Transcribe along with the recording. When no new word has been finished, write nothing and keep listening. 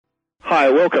Hi,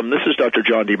 welcome. This is Dr.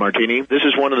 John DeMartini. This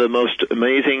is one of the most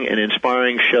amazing and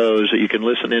inspiring shows that you can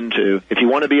listen into. If you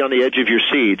want to be on the edge of your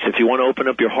seats, if you want to open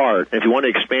up your heart, if you want to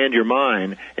expand your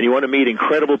mind, and you want to meet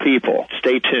incredible people,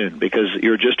 stay tuned because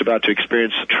you're just about to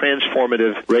experience a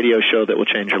transformative radio show that will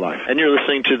change your life. And you're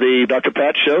listening to the Dr.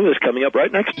 Pat Show that's coming up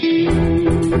right next.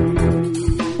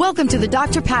 Welcome to the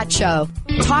Dr. Pat Show.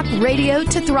 Talk radio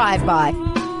to thrive by.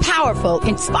 Powerful,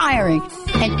 inspiring,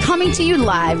 and coming to you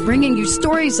live, bringing you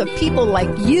stories of people like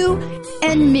you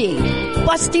and me,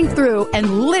 busting through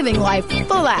and living life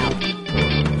full out.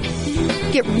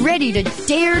 Get ready to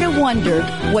dare to wonder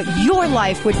what your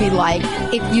life would be like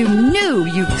if you knew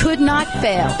you could not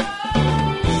fail.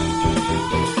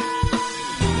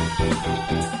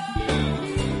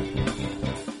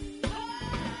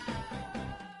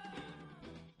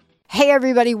 Hey,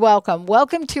 everybody, welcome.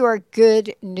 Welcome to our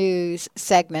good news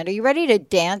segment. Are you ready to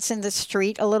dance in the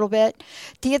street a little bit?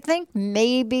 Do you think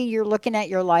maybe you're looking at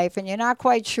your life and you're not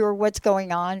quite sure what's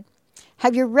going on?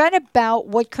 Have you read about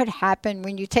what could happen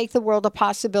when you take the world of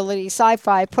possibility,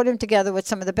 sci-fi, put them together with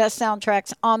some of the best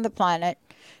soundtracks on the planet,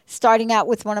 starting out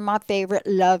with one of my favorite,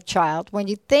 Love Child? When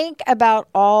you think about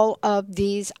all of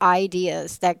these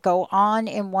ideas that go on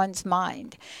in one's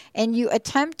mind and you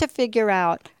attempt to figure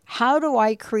out, how do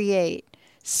I create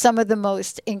some of the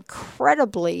most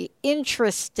incredibly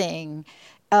interesting,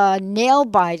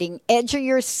 nail-biting,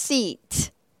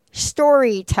 edge-of-your-seat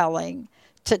storytelling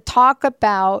to talk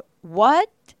about what?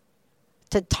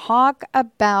 To talk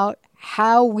about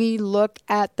how we look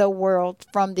at the world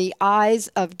from the eyes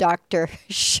of Dr.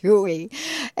 Shuey.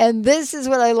 And this is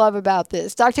what I love about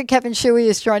this. Dr. Kevin Shuey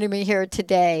is joining me here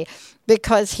today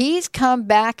because he's come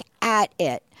back at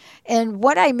it. And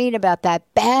what I mean about that,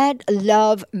 bad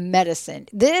love medicine.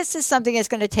 This is something that's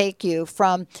going to take you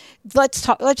from, let's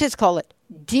just call it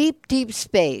deep, deep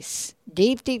space.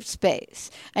 Deep, deep space.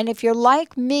 And if you're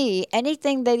like me,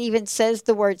 anything that even says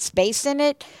the word space in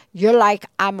it, you're like,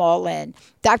 I'm all in.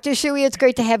 Dr. Shuey, it's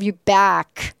great to have you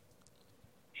back.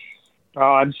 Oh,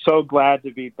 I'm so glad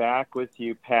to be back with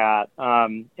you, Pat.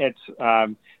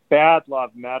 Bad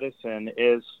Love Medicine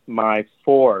is my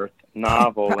fourth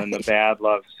novel in the Bad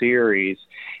Love series,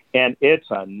 and it's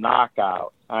a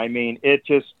knockout. I mean,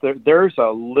 there's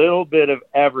a little bit of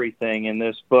everything in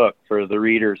this book for the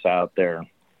readers out there.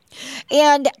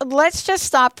 And let's just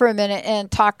stop for a minute and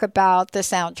talk about the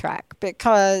soundtrack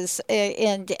because,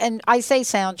 and I say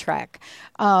soundtrack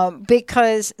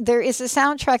because there is a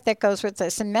soundtrack that goes with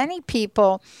this. And many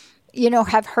people,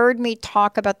 have heard me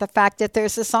talk about the fact that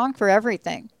there's a song for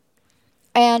everything.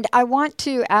 And I want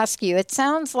to ask you, it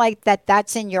sounds like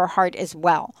that's in your heart as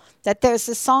well, that there's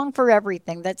a song for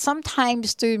everything, that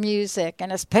sometimes through music,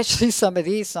 and especially some of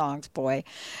these songs, boy,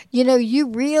 you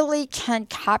really can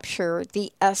capture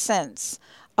the essence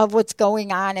of what's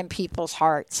going on in people's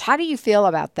hearts. How do you feel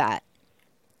about that?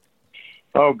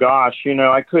 Oh, gosh,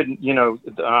 I couldn't,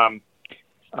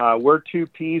 we're two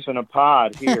peas in a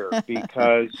pod here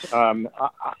because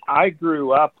I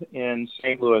grew up in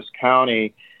St. Louis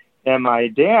County. And my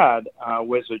dad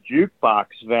was a jukebox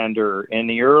vendor in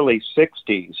the early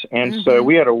 60s. And so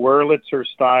we had a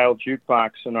Wurlitzer-style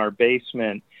jukebox in our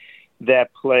basement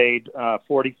that played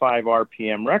 45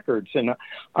 RPM records. And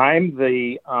I'm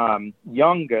the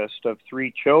youngest of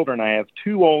three children. I have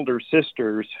two older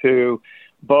sisters who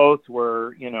both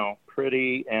were,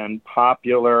 pretty and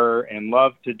popular and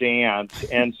loved to dance.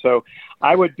 And so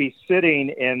I would be sitting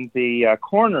in the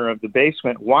corner of the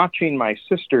basement watching my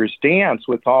sisters dance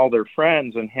with all their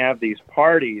friends and have these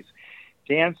parties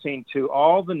dancing to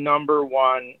all the number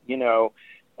one,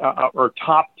 or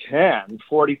top 10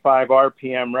 45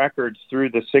 RPM records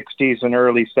through the 60s and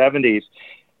early 70s.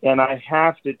 And I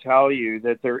have to tell you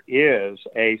that there is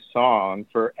a song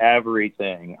for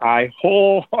everything. I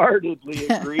wholeheartedly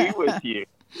agree with you.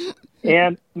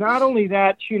 And not only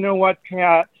that, you know what,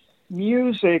 Pat?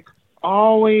 Music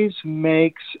always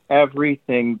makes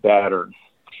everything better.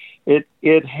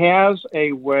 It has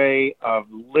a way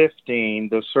of lifting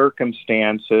the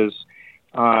circumstances,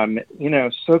 so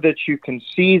that you can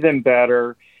see them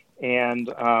better and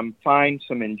find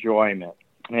some enjoyment.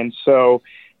 And so,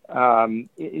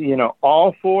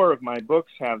 all four of my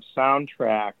books have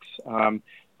soundtracks,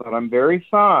 but I'm very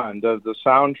fond of the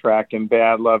soundtrack in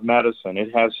Bad Love Medicine.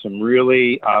 It has some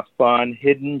really fun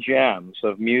hidden gems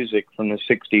of music from the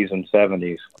 60s and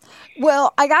 70s.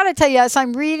 Well, I got to tell you, as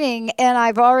I'm reading, and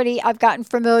I've gotten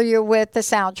familiar with the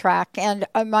soundtrack, and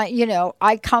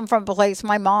I come from a place.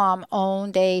 My mom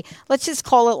owned let's just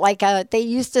call it they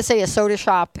used to say a soda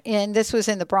shop, and this was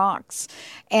in the Bronx,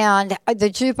 and the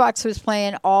jukebox was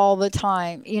playing all the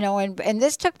time, and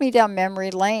this took me down memory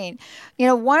lane.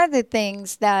 One of the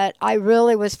things that that I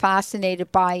really was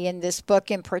fascinated by in this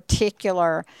book in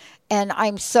particular, and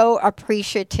I'm so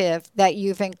appreciative that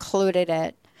you've included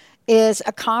it, is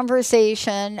a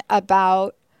conversation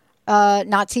about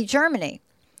Nazi Germany.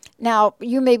 Now,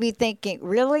 you may be thinking,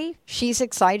 really? She's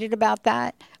excited about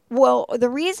that? Well, the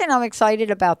reason I'm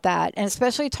excited about that, and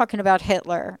especially talking about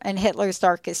Hitler and Hitler's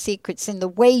darkest secrets in the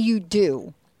way you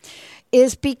do,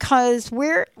 is because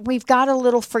we've got a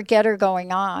little forgetter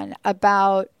going on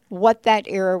about what that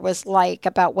era was like,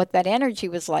 about what that energy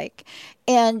was like.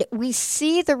 And we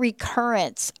see the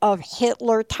recurrence of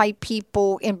Hitler-type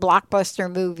people in blockbuster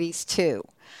movies, too.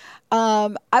 I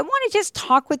want to just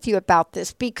talk with you about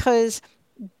this because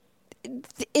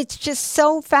it's just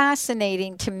so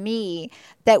fascinating to me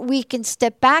that we can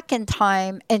step back in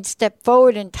time and step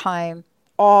forward in time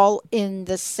all in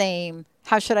the same,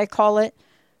 how should I call it,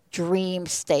 dream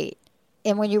state.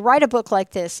 And when you write a book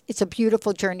like this, it's a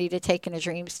beautiful journey to take in a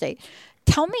dream state.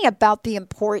 Tell me about the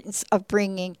importance of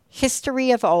bringing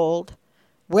history of old,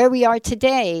 where we are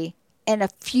today, and a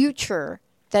future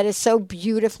that is so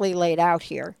beautifully laid out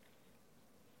here.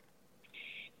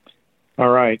 All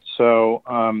right. So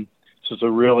this is a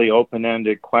really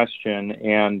open-ended question,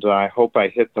 and I hope I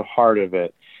hit the heart of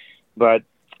it. But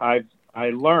I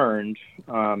learned,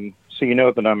 so you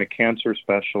know that I'm a cancer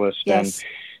specialist, yes. And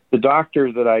the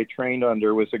doctor that I trained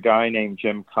under was a guy named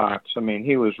Jim Cox. I mean,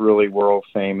 he was really world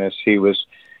famous. He was,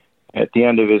 at the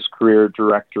end of his career,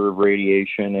 director of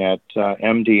radiation at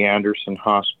MD Anderson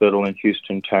Hospital in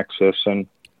Houston, Texas. And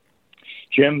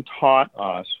Jim taught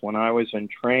us when I was in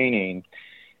training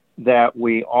that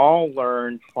we all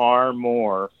learn far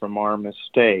more from our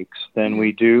mistakes than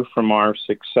we do from our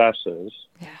successes.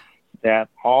 Yeah. That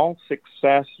all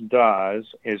success does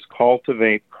is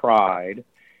cultivate pride,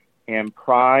 and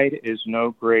pride is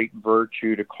no great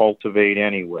virtue to cultivate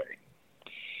anyway.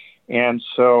 And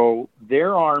so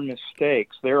there are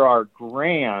mistakes. There are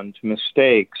grand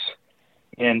mistakes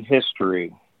in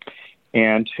history.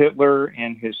 And Hitler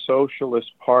and his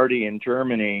Socialist Party in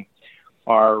Germany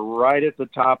are right at the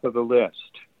top of the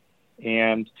list.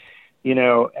 And, you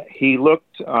know, he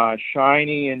looked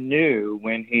shiny and new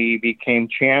when he became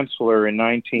chancellor in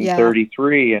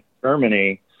 1933 in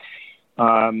Germany.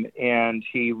 And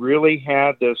he really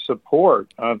had the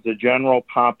support of the general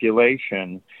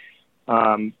population.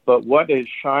 But what is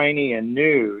shiny and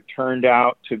new turned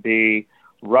out to be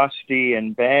rusty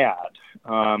and bad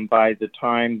by the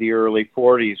time the early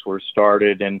 40s were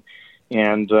started. And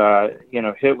you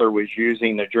know, Hitler was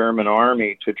using the German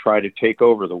army to try to take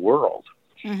over the world.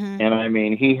 Mm-hmm. And I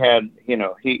mean, he had, you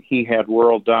know, he had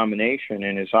world domination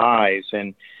in his eyes.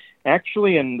 And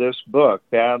actually in this book,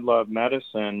 Bad Love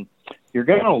Medicine, you're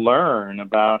going to learn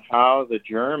about how the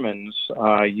Germans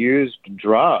used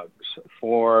drugs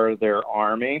for their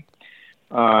army.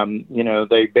 You know,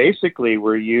 they basically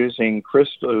were using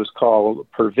crystal, it was called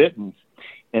Pervitin.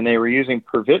 And they were using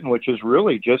Pervitin, which is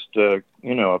really just a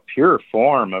pure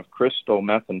form of crystal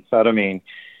methamphetamine.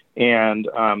 And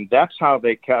that's how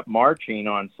they kept marching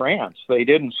on France. They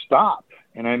didn't stop.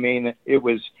 And I mean, it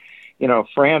was, you know,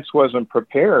 France wasn't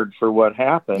prepared for what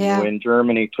happened when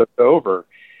Germany took over.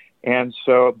 And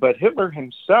so, but Hitler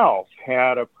himself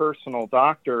had a personal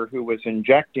doctor who was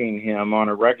injecting him on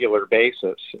a regular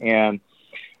basis. And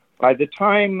by the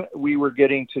time we were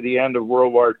getting to the end of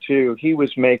World War II, he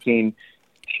was making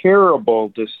terrible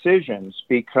decisions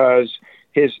because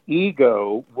his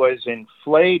ego was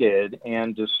inflated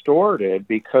and distorted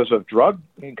because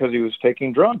he was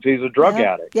taking drugs. He's a drug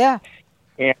addict. Yeah.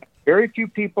 And very few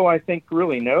people, I think,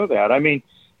 really know that. I mean,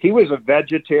 he was a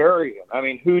vegetarian. I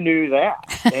mean, who knew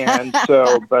that? And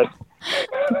so, but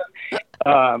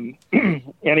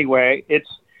anyway,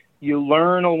 you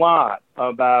learn a lot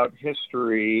about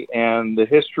history and the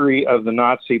history of the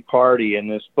Nazi Party in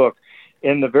this book.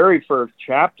 In the very first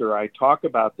chapter, I talk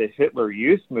about the Hitler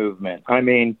Youth Movement. I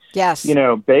mean, you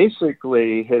know,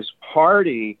 basically his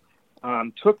party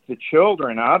took the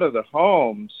children out of the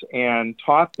homes and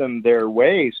taught them their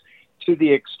ways, to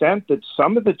the extent that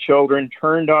some of the children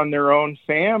turned on their own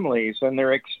families and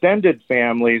their extended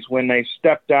families when they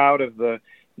stepped out of the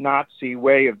Nazi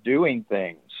way of doing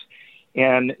things.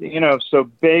 And, you know, so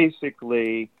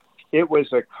basically it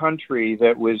was a country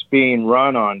that was being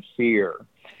run on fear.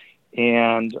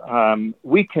 And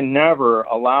we can never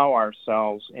allow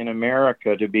ourselves in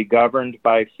America to be governed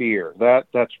by fear.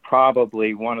 That's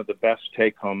probably one of the best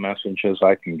take-home messages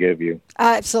I can give you.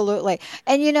 Absolutely.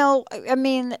 And, I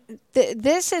mean,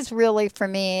 this is really, for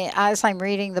me, as I'm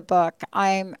reading the book,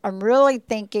 I'm really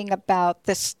thinking about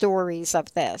the stories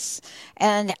of this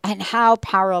and how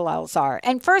parallels are.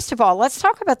 And first of all, let's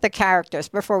talk about the characters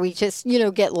before we just,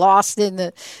 get lost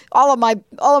in all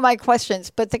of my questions.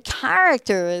 But the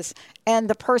characters and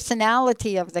the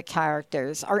personality of the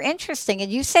characters are interesting.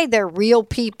 And you say they're real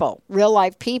people, real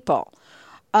life people.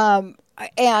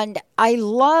 And I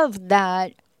love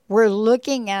that we're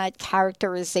looking at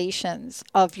characterizations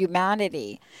of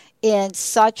humanity in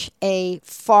such a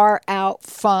far out,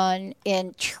 fun,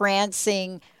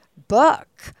 entrancing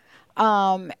book.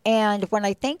 And when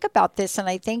I think about this and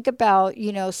I think about,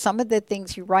 some of the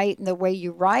things you write and the way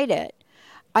you write it,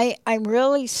 I'm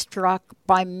really struck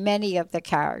by many of the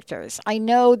characters. I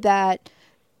know that,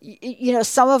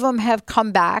 some of them have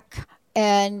come back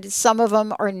and some of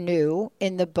them are new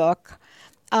in the book.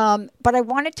 But I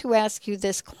wanted to ask you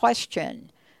this question.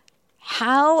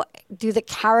 How do the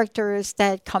characters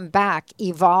that come back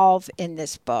evolve in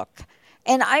this book?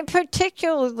 And I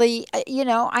particularly,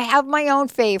 I have my own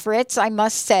favorites, I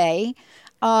must say.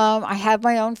 I have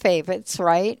my own favorites,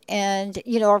 right? And,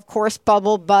 of course,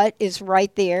 Bubble Butt is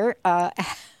right there at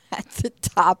the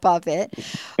top of it.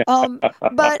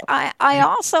 But I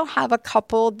also have a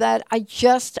couple that I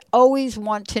just always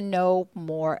want to know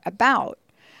more about.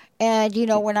 And,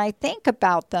 when I think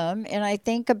about them and I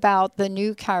think about the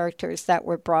new characters that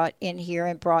were brought in here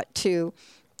and brought to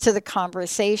the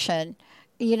conversation,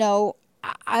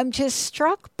 I'm just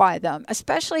struck by them,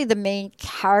 especially the main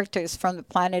characters from the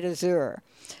planet Azure.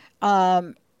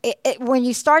 When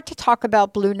you start to talk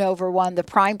about Blue Nova 1, the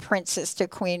Prime Princess to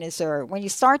Queen Azure, when you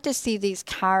start to see these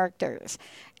characters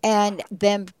and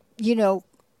them,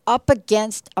 up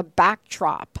against a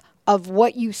backdrop of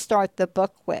what you start the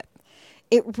book with,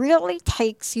 it really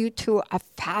takes you to a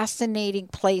fascinating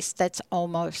place that's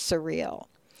almost surreal.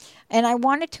 And I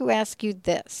wanted to ask you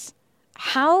this.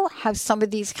 How have some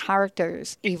of these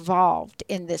characters evolved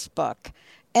in this book?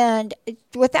 And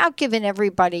without giving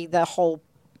everybody the whole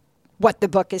what the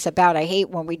book is about, I hate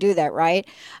when we do that, right?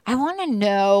 I want to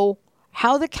know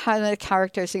how the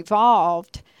characters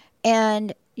evolved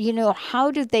and,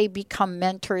 how do they become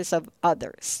mentors of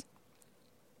others?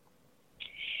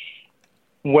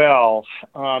 Well,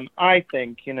 I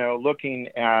think, looking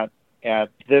at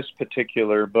this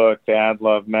particular book, Bad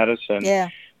Love Medicine,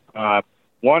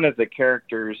 one of the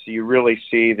characters you really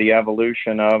see the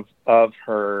evolution of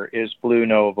her is Blue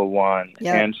Nova 1.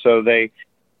 Yep. And so they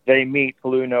meet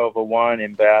Blue Nova 1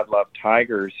 in Bad Love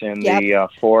Tigers in the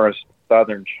forest of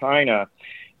southern China.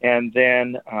 And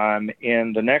then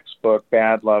in the next book,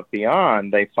 Bad Love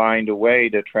Beyond, they find a way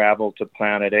to travel to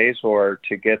planet Azor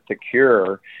to get the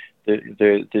cure,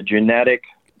 the genetic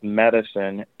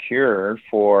medicine cure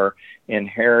for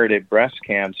inherited breast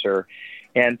cancer.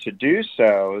 And to do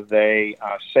so, they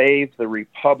save the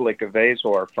Republic of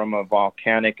Azor from a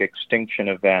volcanic extinction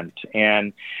event.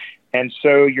 And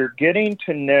so you're getting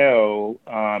to know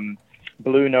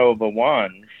Blue Nova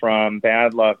 1 from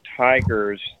Bad Love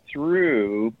Tigers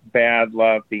through Bad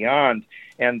Love Beyond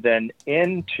and then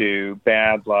into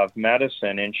Bad Love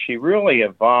Medicine. And she really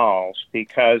evolves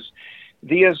because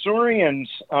the Azorians,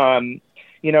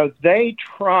 they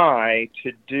try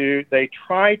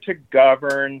to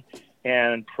govern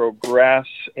and progress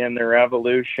in their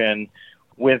evolution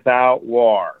without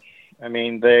war. I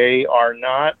mean, they are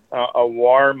not a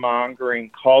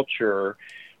war-mongering culture.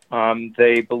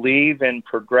 They believe in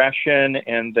progression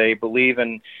and they believe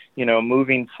in,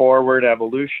 moving forward in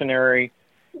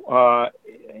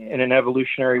an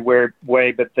evolutionary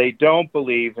way, but they don't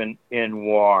believe in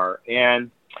war.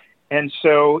 And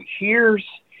so here's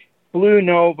Blue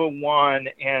Nova 1,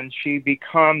 and she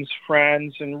becomes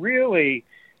friends and really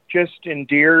just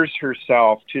endears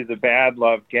herself to the Bad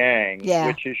Love gang,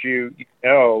 which, as you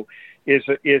know,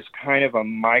 is kind of a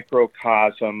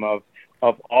microcosm of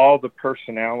all the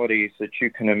personalities that you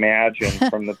can imagine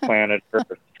from the planet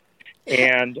Earth.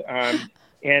 And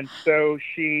so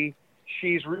she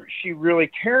really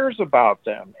cares about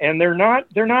them, and they're not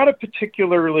a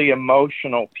particularly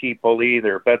emotional people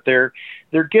either, but they're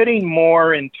getting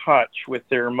more in touch with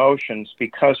their emotions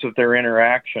because of their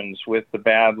interactions with the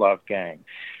Bad Love gang.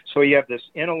 So you have this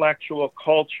intellectual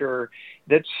culture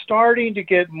that's starting to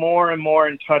get more and more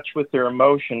in touch with their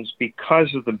emotions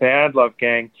because of the Bad Love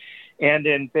gang. And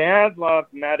in Bad Love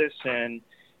Medicine,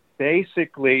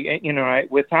 basically,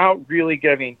 without really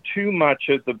giving too much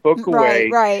of the book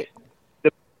away,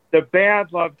 the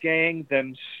Bad Love Gang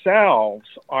themselves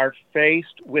are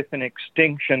faced with an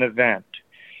extinction event,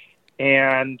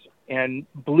 and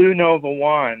Blue Nova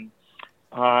One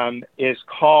is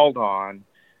called on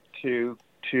to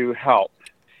help,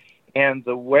 and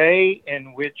the way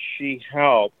in which she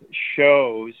helped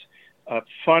shows a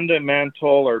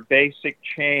fundamental or basic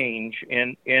change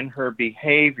in her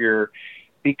behavior,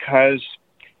 because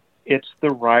it's the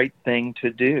right thing to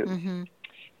do. Mm-hmm.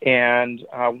 And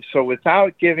so,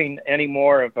 without giving any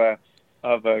more of a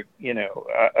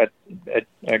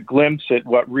glimpse at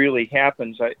what really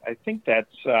happens, I think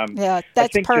that's that's I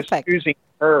think perfect. Just using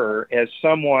her as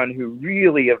someone who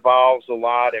really evolves a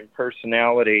lot in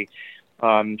personality.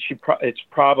 It's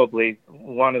probably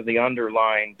one of the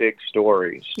underlying big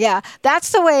stories. Yeah,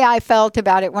 that's the way I felt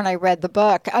about it when I read the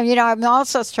book. I'm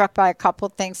also struck by a couple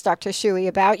of things, Dr. Shuey,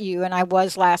 about you, and I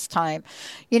was last time.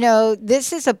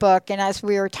 This is a book, and as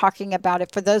we were talking about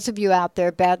it, for those of you out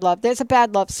there, Bad Love, there's a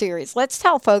Bad Love series. Let's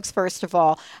tell folks, first of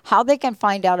all, how they can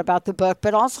find out about the book,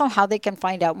 but also how they can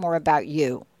find out more about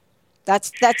you.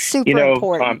 That's super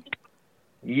important.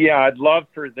 Yeah, I'd love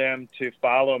for them to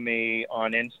follow me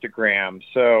on Instagram.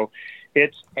 So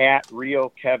it's at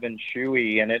Real Kevin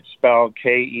Shuey, and it's spelled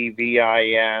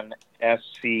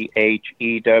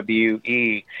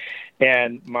KEVINSCHEWE.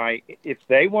 And if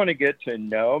they want to get to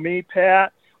know me,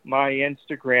 Pat, my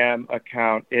Instagram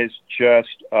account is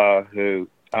just a hoot.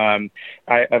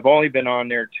 I've only been on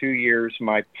there 2 years.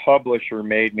 My publisher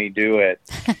made me do it.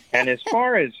 And as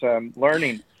far as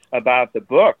learning about the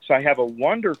books, I have a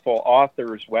wonderful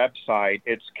author's website.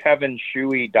 It's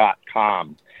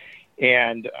kevinshuey.com.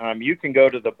 And you can go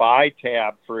to the Buy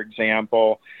tab, for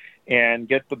example, and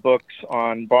get the books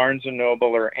on Barnes &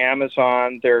 Noble or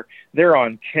Amazon. They're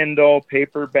on Kindle,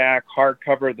 paperback,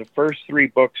 hardcover. The first 3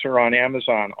 books are on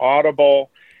Amazon Audible.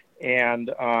 And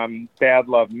Bad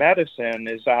Love Medicine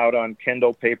is out on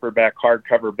Kindle, paperback,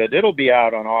 hardcover, but it'll be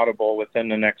out on Audible within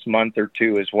the next month or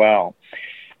 2 as well.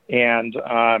 And,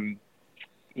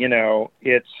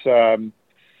 it's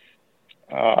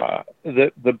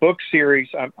the book series.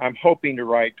 I'm hoping to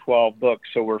write 12 books,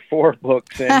 so we're 4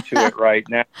 books into it right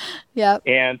now. Yep.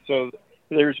 And so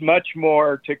there's much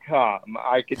more to come.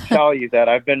 I can tell you that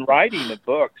I've been writing the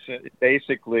books.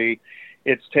 Basically,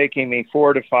 it's taking me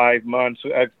 4 to 5 months.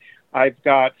 I've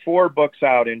got 4 books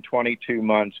out in 22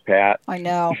 months, Pat. I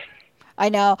know.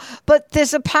 But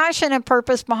there's a passion and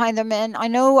purpose behind them. And I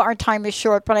know our time is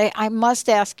short, but I must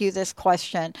ask you this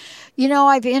question.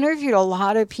 I've interviewed a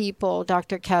lot of people,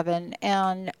 Dr. Kevin,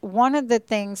 and one of the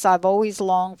things I've always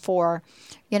longed for,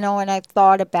 and I've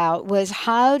thought about, was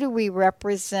how do we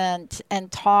represent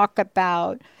and talk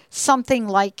about something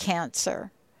like cancer?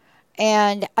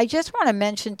 And I just want to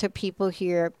mention to people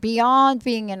here, beyond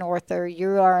being an author,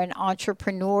 you are an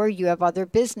entrepreneur, you have other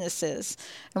businesses,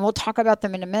 and we'll talk about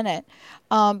them in a minute.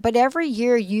 But every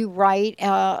year you write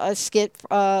a skit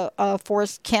for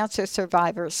cancer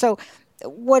survivors. So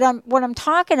what I'm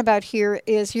talking about here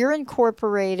is you're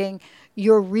incorporating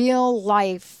your real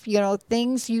life,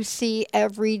 things you see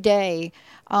every day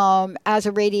as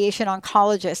a radiation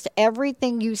oncologist,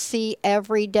 everything you see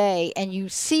every day, and you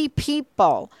see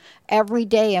people every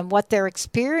day and what their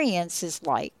experience is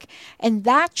like. And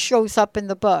that shows up in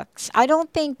the books. I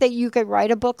don't think that you could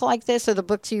write a book like this or the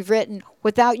books you've written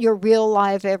without your real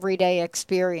life everyday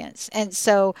experience. And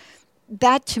so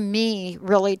that to me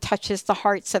really touches the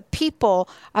hearts of people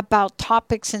about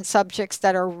topics and subjects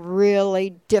that are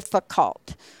really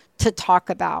difficult to talk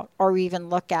about or even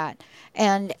look at.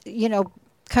 And,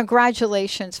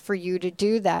 congratulations for you to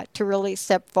do that, to really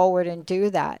step forward and do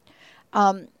that.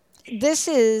 This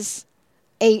is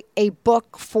a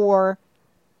book for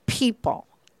people.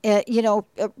 A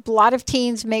lot of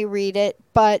teens may read it,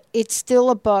 but it's still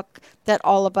a book that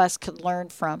all of us could learn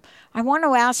from. I want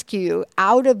to ask you,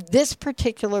 out of this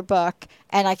particular book,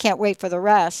 and I can't wait for the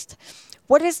rest,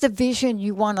 what is the vision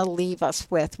you want to leave us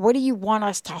with? What do you want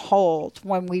us to hold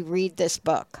when we read this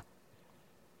book?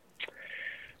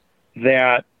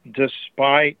 That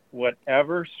despite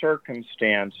whatever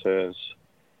circumstances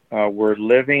we're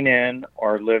living in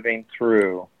or living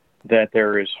through, that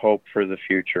there is hope for the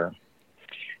future.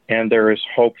 And there is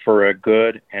hope for a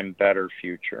good and better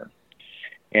future.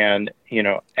 And,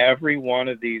 every one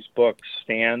of these books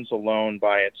stands alone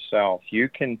by itself. You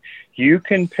can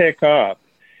pick up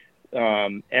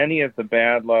any of the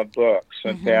Bad Love books,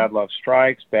 Bad Love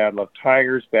Strikes, Bad Love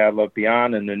Tigers, Bad Love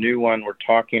Beyond, and the new one we're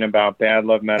talking about, Bad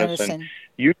Love Medicine.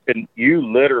 You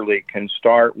literally can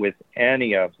start with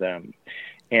any of them.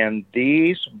 And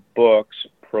these books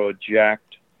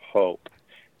project hope.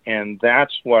 And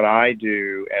that's what I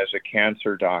do as a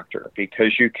cancer doctor,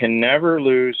 because you can never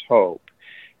lose hope.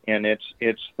 and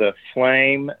it's the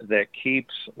flame that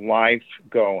keeps life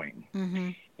going. Mm-hmm.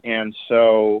 And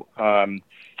so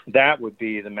that would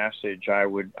be the message I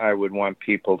would want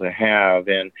people to have.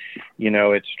 And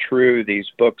it's true,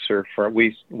 these books are from,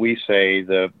 we say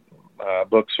the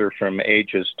books are from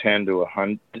ages 10 to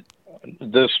 100.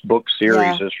 This book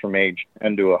series is from age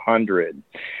 10 to 100.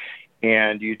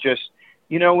 And you just,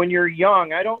 when you're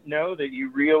young, I don't know that you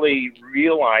really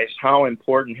realize how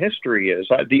important history is.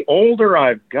 The older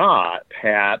I've got,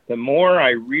 Pat, the more I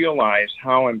realize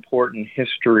how important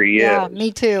history is. Yeah,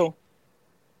 me too.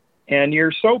 And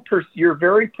you're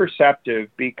very perceptive,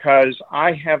 because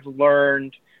I have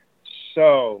learned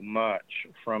so much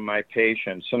from my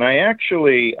patients. And I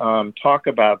actually talk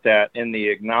about that in the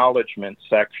acknowledgement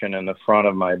section in the front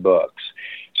of my books.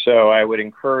 So I would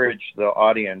encourage the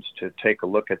audience to take a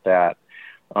look at that.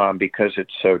 Because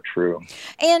it's so true.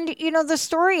 And, the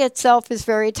story itself is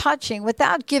very touching.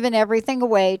 Without giving everything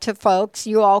away to folks,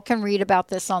 you all can read about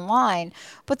this online.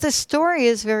 But the story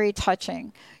is very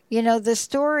touching. The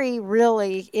story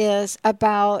really is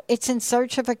about, it's in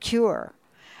search of a cure.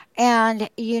 And,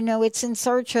 it's in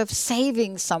search of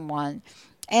saving someone.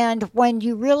 And when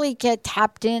you really get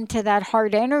tapped into that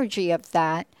heart energy of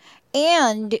that,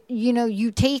 and,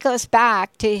 you take us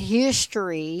back to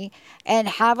history and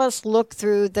have us look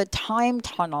through the time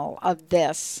tunnel of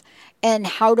this and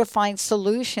how to find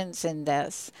solutions in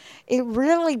this. It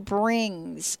really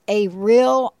brings a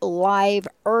real live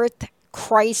earth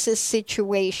crisis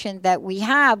situation that we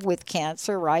have with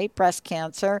cancer, right? Breast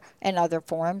cancer and other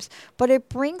forms. But it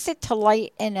brings it to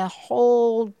light in a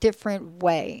whole different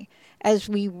way as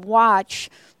we watch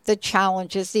the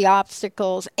challenges, the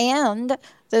obstacles, and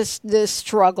the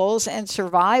struggles and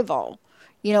survival,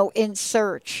 in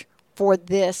search for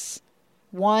this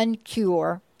one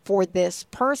cure for this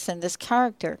person, this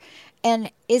character. And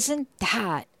isn't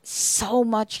that so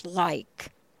much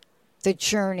like the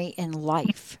journey in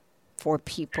life for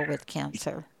people with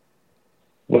cancer?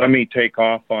 Let me take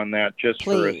off on that just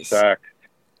Please. For a sec.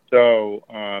 So,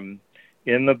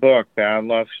 in the book, Bad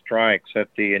Love Strikes, at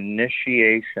the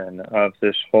initiation of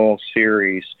this whole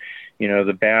series,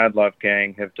 the Bad Love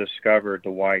Gang have discovered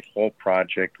the White Hole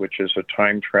Project, which is a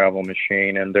time travel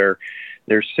machine, and they're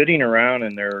sitting around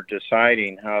and they're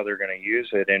deciding how they're going to use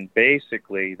it. And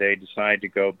basically, they decide to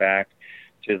go back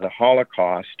to the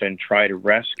Holocaust and try to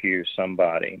rescue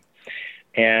somebody.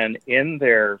 And in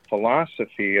their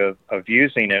philosophy of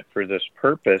using it for this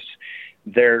purpose,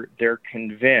 they're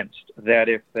convinced that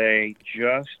if they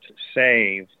just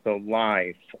save the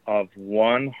life of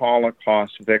one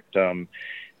Holocaust victim,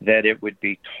 that it would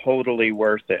be totally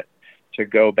worth it to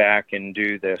go back and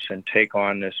do this and take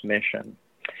on this mission.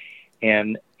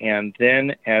 And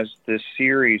then as the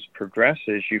series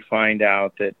progresses, you find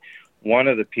out that one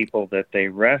of the people that they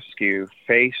rescue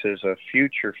faces a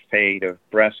future fate of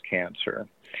breast cancer.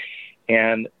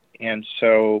 And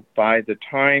so by the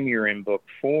time you're in book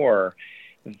 4,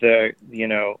 the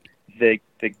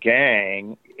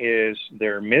gang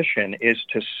their mission is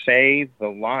to save the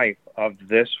life of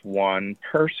this one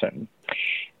person.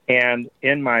 And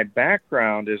in my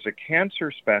background as a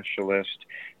cancer specialist,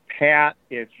 Pat,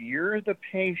 if you're the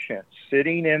patient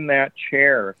sitting in that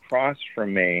chair across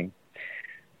from me,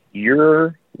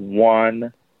 you're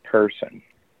one person.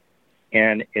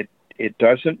 And it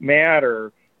doesn't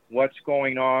matter what's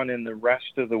going on in the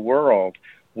rest of the world.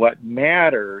 What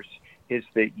matters is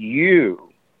that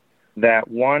you, that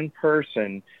one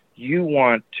person, you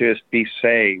want to be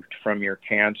saved from your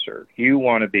cancer. You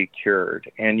want to be cured,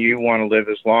 and you want to live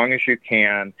as long as you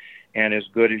can and as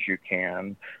good as you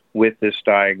can with this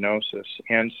diagnosis.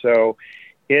 And so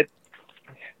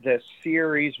the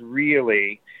series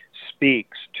really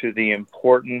speaks to the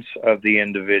importance of the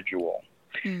individual.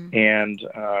 And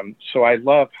so I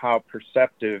love how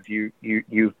perceptive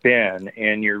you've been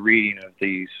in your reading of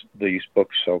these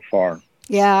books so far.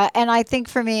 Yeah, and I think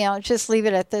for me, I'll just leave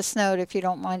it at this note, if you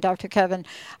don't mind, Dr. Kevin.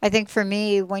 I think for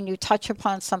me, when you touch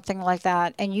upon something like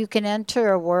that, and you can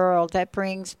enter a world that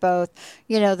brings both,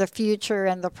 the future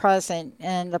and the present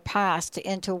and the past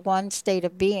into one state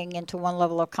of being, into one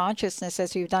level of consciousness,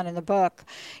 as you've done in the book,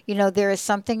 there is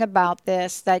something about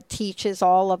this that teaches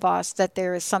all of us that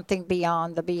there is something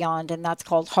beyond the beyond, and that's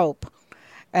called hope.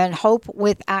 And hope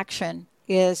with action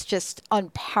is just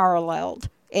unparalleled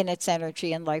in its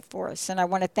energy and life force. And I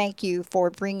want to thank you for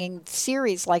bringing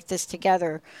series like this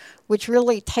together, which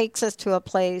really takes us to a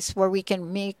place where we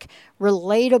can make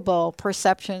relatable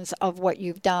perceptions of what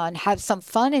you've done, have some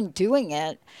fun in doing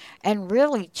it, and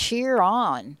really cheer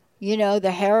on,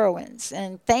 the heroines.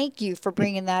 And thank you for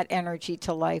bringing that energy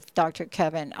to life, Dr.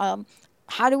 Kevin.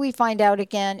 How do we find out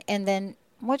again? And then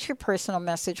what's your personal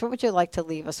message? What would you like to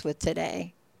leave us with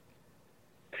today?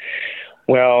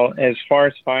 Well, as far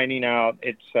as finding out,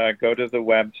 it's go to the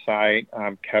website,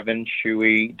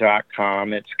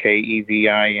 kevinschuwe.com. It's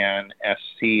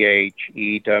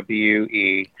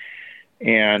KEVINSCHEWE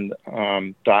and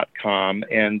 .com.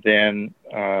 And then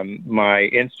my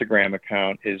Instagram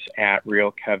account is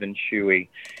 @RealKevinSchuwe.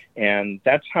 And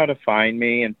that's how to find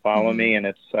me and follow me. And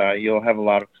it's you'll have a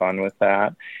lot of fun with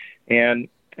that. And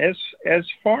as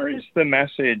far as the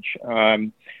message,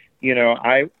 I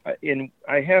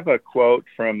have a quote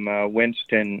from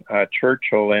Winston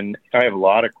Churchill, and I have a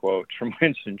lot of quotes from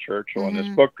Winston Churchill in this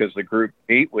book because the group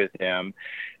meet with him,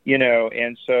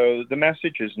 and so the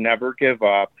message is never give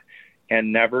up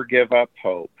and never give up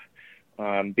hope,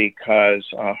 because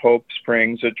hope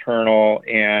springs eternal,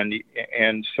 and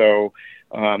so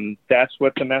that's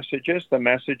what the message is. The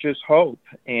message is hope,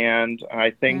 and I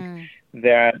think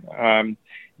that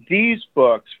these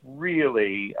books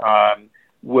really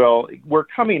we're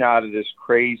coming out of this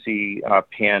crazy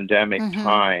pandemic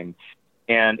time,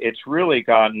 and it's really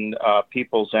gotten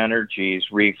people's energies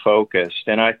refocused.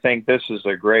 And I think this is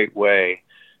a great way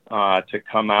to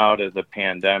come out of the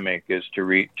pandemic, is to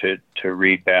read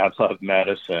Bad Love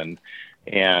Medicine,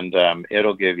 and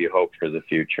it'll give you hope for the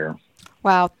future.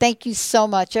 Wow. Thank you so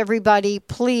much, everybody.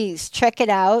 Please check it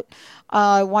out.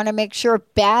 I want to make sure,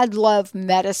 Bad Love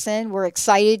Medicine. We're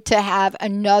excited to have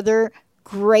another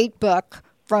great book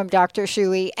from Dr.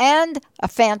 Schuwe and a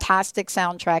fantastic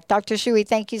soundtrack. Dr. Schuwe,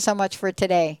 thank you so much for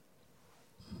today.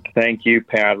 Thank you,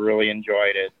 Pat. Really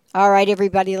enjoyed it. All right,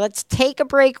 everybody, let's take a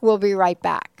break. We'll be right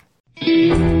back.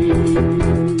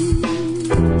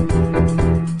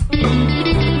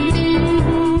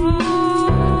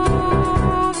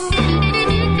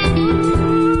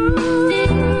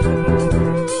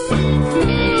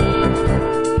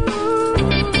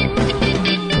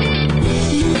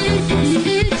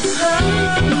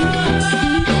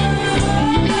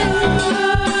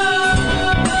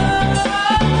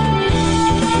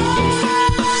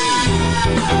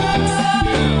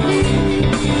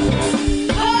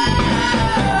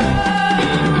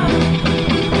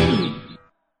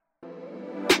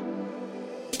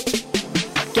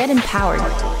 Get empowered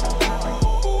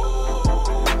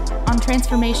on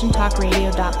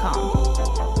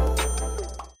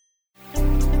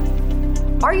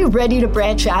TransformationTalkRadio.com. Are you ready to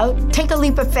branch out? Take a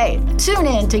leap of faith. Tune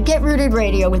in to Get Rooted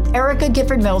Radio with Erica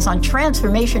Gifford Mills on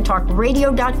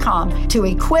TransformationTalkRadio.com to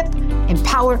equip,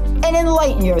 empower, and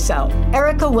enlighten yourself.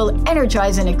 Erica will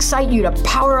energize and excite you to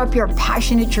power up your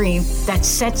passionate dream that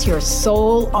sets your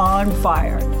soul on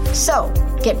fire. So,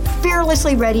 get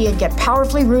fearlessly ready and get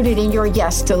powerfully rooted in your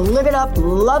yes to live it up,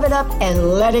 love it up,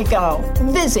 and let it go.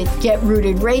 Visit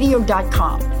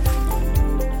GetRootedRadio.com.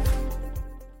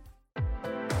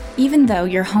 Even though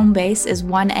your home base is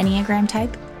one Enneagram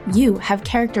type, you have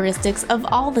characteristics of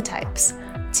all the types.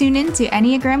 Tune in to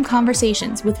Enneagram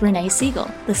Conversations with Renee Siegel,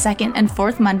 the second and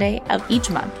fourth Monday of each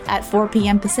month at 4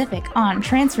 p.m. Pacific on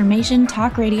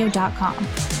TransformationTalkRadio.com.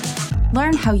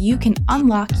 Learn how you can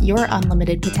unlock your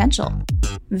unlimited potential.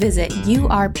 Visit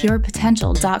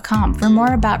yourpurepotential.com for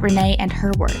more about Renee and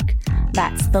her work.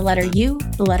 That's the letter U,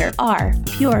 the letter R,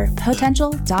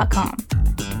 purepotential.com.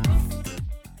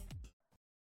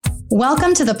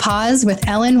 Welcome to The Pause with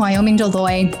Ellen Wyoming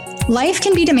Deloy. Life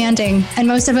can be demanding, and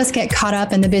most of us get caught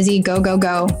up in the busy go, go,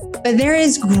 go. But there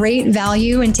is great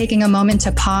value in taking a moment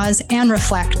to pause and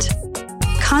reflect.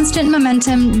 Constant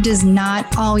momentum does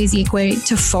not always equate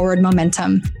to forward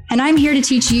momentum. And I'm here to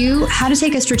teach you how to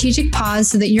take a strategic pause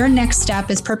so that your next step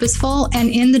is purposeful and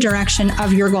in the direction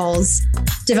of your goals.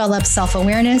 Develop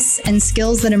self-awareness and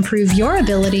skills that improve your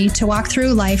ability to walk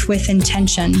through life with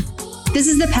intention. This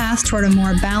is the path toward a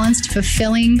more balanced,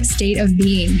 fulfilling state of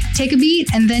being. Take a beat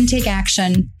and then take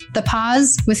action. The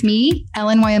Pause with me,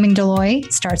 Ellen Wyoming Deloy,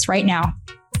 starts right now.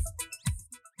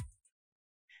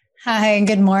 Hi,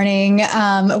 good morning.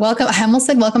 Welcome. I almost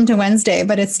said welcome to Wednesday,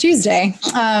 but it's Tuesday.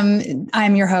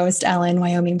 I'm your host, Ellen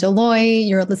Wyoming Deloy.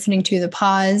 You're listening to The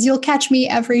Pause. You'll catch me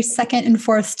every second and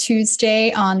fourth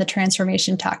Tuesday on the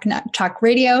Transformation Talk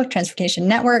Radio, Transportation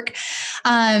Network.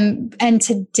 And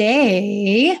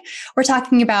today we're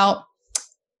talking about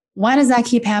why does that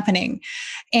keep happening?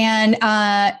 And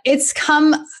it's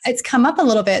come up a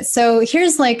little bit. So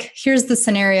here's the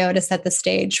scenario to set the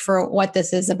stage for what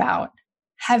this is about.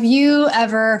 Have you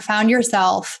ever found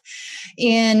yourself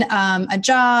in a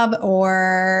job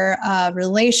or a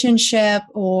relationship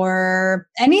or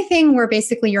anything where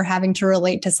basically you're having to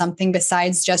relate to something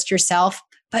besides just yourself,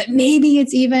 but maybe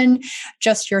it's even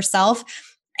just yourself,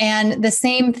 And the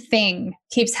same thing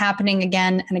keeps happening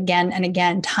again and again and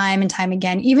again, time and time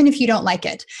again, even if you don't like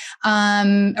it,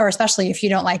 or especially if you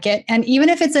don't like it. And even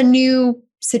if it's a new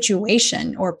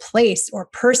situation or place or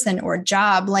person or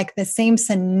job, like the same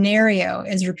scenario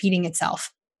is repeating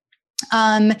itself.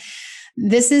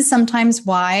 This is sometimes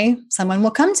why someone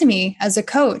will come to me as a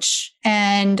coach.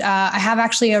 And I have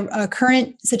actually a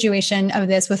current situation of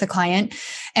this with a client.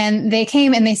 And they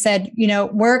came and they said,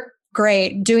 we're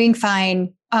great, doing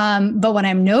fine. But what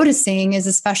I'm noticing is,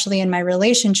 especially in my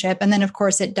relationship, and then of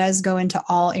course it does go into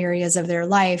all areas of their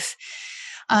life.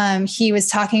 He was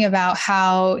talking about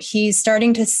how he's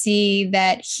starting to see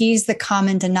that he's the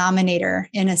common denominator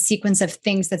in a sequence of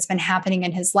things that's been happening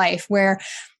in his life, where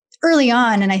early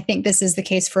on, and I think this is the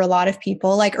case for a lot of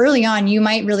people, like early on, you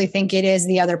might really think it is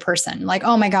the other person. Like,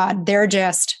 oh my God, they're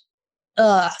just,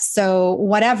 so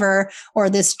whatever, or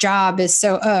this job is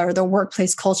so, or the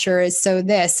workplace culture is so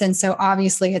this. And so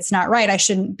obviously it's not right. I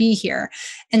shouldn't be here.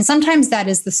 And sometimes that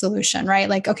is the solution, right?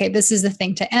 Like, okay, this is the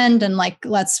thing to end, and like,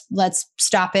 let's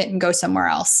stop it and go somewhere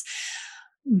else.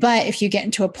 But if you get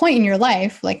into a point in your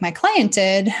life, like my client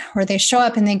did, where they show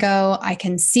up and they go, I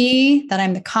can see that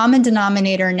I'm the common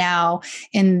denominator now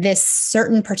in this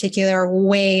certain particular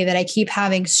way that I keep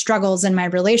having struggles in my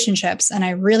relationships. And I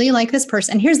really like this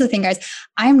person. And here's the thing, guys,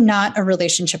 I'm not a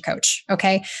relationship coach.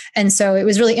 Okay. And so it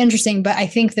was really interesting. But I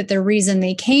think that the reason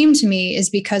they came to me is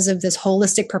because of this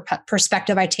holistic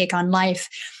perspective I take on life,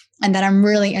 and that I'm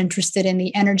really interested in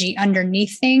the energy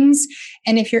underneath things.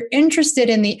 And if you're interested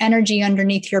in the energy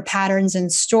underneath your patterns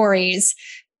and stories,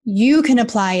 you can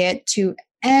apply it to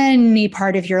any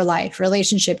part of your life: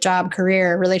 relationship, job,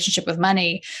 career, relationship with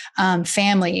money,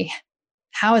 family,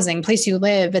 housing, place you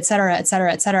live, et cetera, et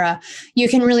cetera, et cetera. You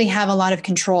can really have a lot of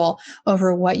control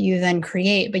over what you then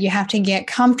create, but you have to get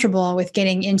comfortable with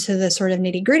getting into the sort of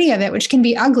nitty gritty of it, which can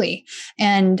be ugly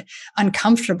and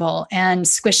uncomfortable and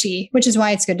squishy, which is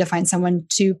why it's good to find someone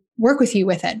to work with you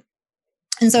with it.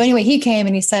 And so anyway, he came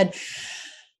and he said,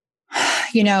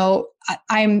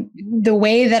 I'm the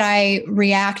way that I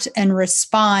react and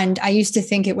respond. I used to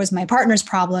think it was my partner's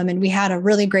problem, and we had a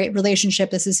really great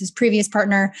relationship. This is his previous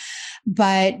partner,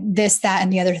 but this, that,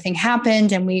 and the other thing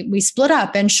happened, and we split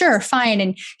up. And sure, fine.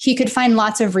 And he could find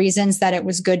lots of reasons that it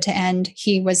was good to end.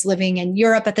 He was living in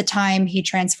Europe at the time. He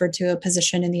transferred to a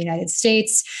position in the United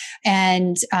States,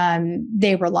 and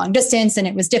they were long distance, and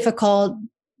it was difficult.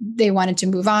 They wanted to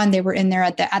move on. They were in there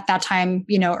at that time,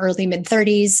 early mid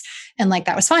 30s, and like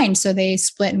that was fine. So they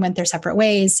split and went their separate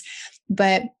ways.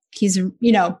 But he's,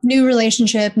 new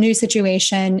relationship, new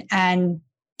situation, and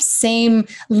same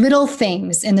little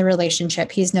things in the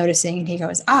relationship he's noticing. And he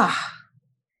goes,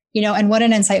 and what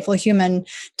an insightful human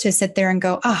to sit there and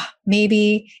go,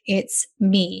 maybe it's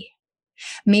me.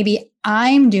 Maybe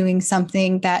I'm doing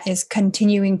something that is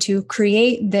continuing to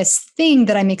create this thing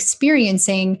that I'm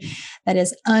experiencing that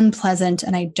is unpleasant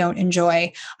and I don't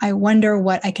enjoy. I wonder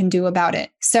what I can do about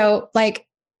it. So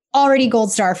already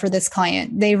gold star for this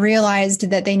client. They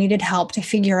realized that they needed help to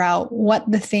figure out what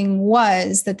the thing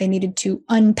was that they needed to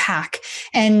unpack.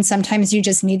 And sometimes you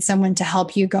just need someone to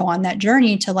help you go on that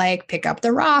journey to pick up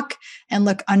the rock and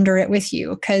look under it with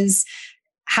you. Because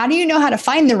how do you know how to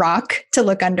find the rock to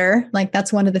look under?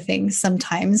 That's one of the things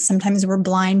sometimes we're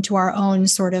blind to our own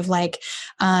sort of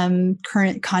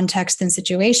current context and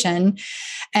situation.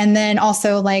 And then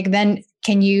also then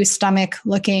can you stomach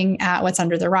looking at what's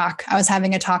under the rock? I was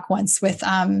having a talk once with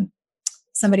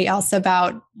somebody else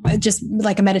about just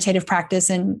a meditative practice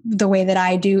and the way that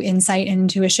I do insight and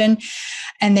intuition.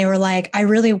 And they were like, I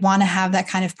really want to have that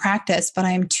kind of practice, but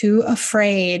I'm too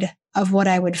afraid of what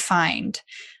I would find.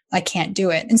 I can't do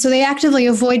it. And so they actively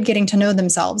avoid getting to know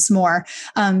themselves more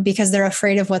because they're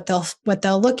afraid of what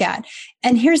they'll look at.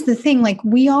 And here's the thing,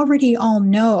 we already all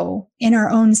know in our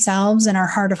own selves and our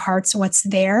heart of hearts what's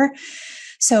there.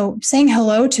 So saying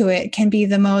hello to it can be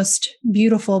the most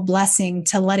beautiful blessing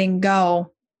to letting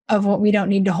go of what we don't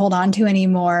need to hold on to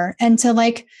anymore, and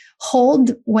to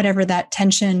hold whatever that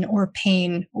tension or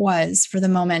pain was for the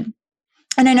moment.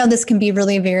 And I know this can be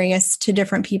really various to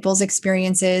different people's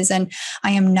experiences. And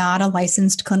I am not a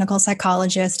licensed clinical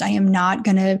psychologist. I am not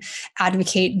going to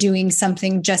advocate doing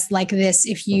something just like this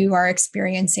if you are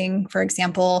experiencing, for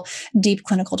example, deep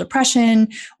clinical depression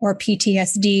or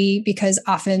PTSD, because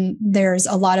often there's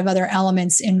a lot of other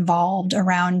elements involved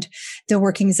around the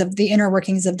inner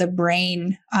workings of the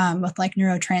brain with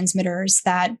neurotransmitters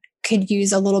that could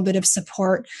use a little bit of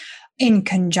support in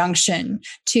conjunction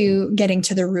to getting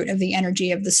to the root of the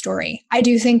energy of the story. I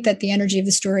do think that the energy of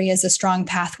the story is a strong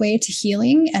pathway to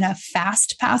healing and a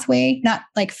fast pathway, not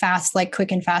like fast, like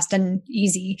quick and fast and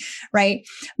easy, right?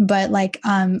 But like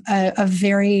a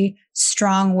very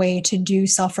strong way to do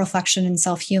self-reflection and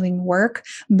self-healing work.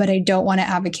 But I don't want to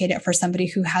advocate it for somebody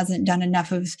who hasn't done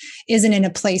enough isn't in a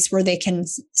place where they can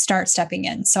start stepping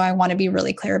in. So I want to be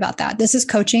really clear about that. This is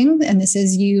coaching, and this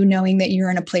is you knowing that you're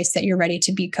in a place that you're ready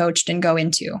to be coached and go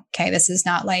into. Okay. This is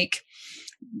not like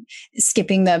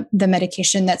skipping the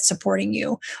medication that's supporting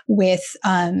you with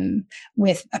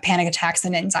panic attacks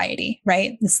and anxiety,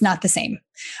 right? It's not the same.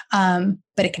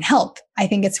 But it can help. I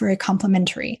think it's very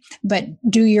complementary, but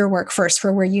do your work first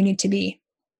for where you need to be.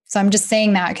 So I'm just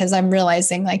saying that because I'm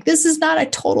realizing like, this is not a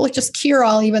total just cure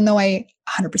all, even though I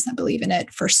 100% believe in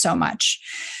it for so much.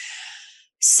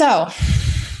 So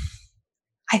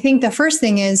I think the first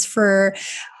thing is for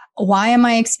why am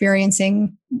I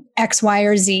experiencing X, Y,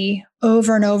 or Z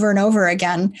over and over and over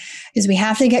again is we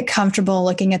have to get comfortable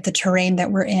looking at the terrain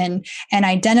that we're in and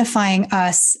identifying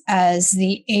us as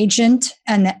the agent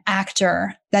and the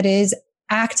actor that is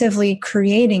actively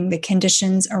creating the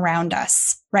conditions around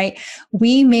us, right?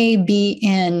 We may be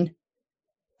in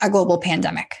a global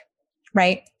pandemic,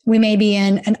 right? We may be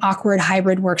in an awkward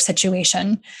hybrid work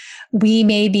situation. We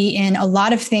may be in a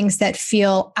lot of things that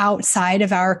feel outside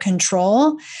of our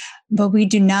control, but we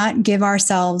do not give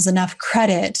ourselves enough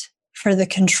credit for the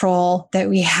control that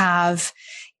we have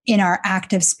in our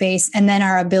active space, and then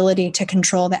our ability to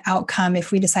control the outcome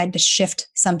if we decide to shift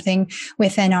something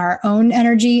within our own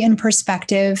energy and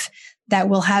perspective that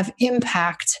will have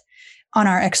impact on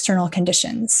our external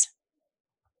conditions.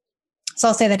 So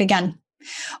I'll say that again.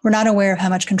 We're not aware of how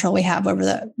much control we have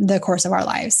over the course of our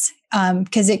lives,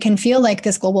 because it can feel like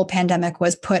this global pandemic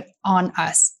was put on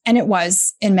us, and it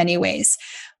was in many ways.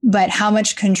 But how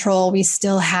much control we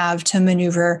still have to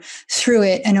maneuver through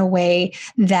it in a way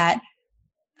that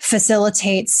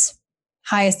facilitates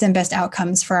highest and best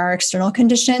outcomes for our external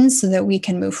conditions so that we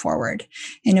can move forward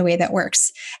in a way that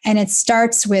works. And it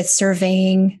starts with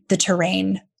surveying the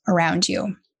terrain around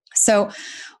you. So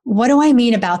what do I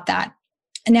mean about that?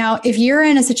 Now, if you're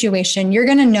in a situation, you're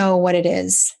going to know what it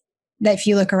is that if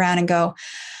you look around and go,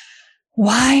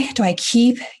 why do I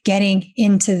keep getting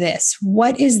into this?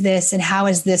 What is this? And how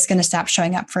is this going to stop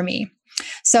showing up for me?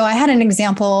 So I had an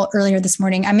example earlier this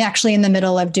morning. I'm actually in the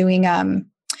middle of doing I'm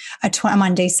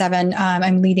on day 7.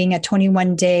 I'm leading a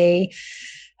 21-day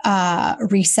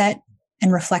reset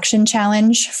and reflection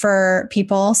challenge for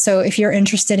people. So if you're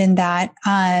interested in that,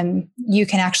 you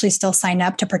can actually still sign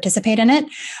up to participate in it.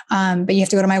 But you have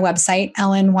to go to my website,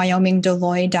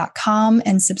 ellenwyomingdeloy.com,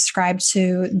 and subscribe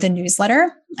to the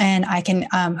newsletter, and I can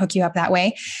hook you up that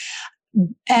way.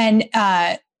 And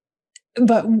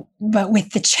but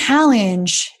with the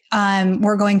challenge,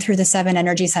 we're going through the 7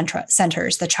 energy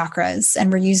centers, the chakras,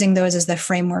 and we're using those as the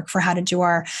framework for how to do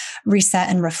our reset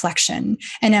and reflection.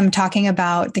 And I'm talking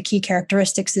about the key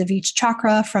characteristics of each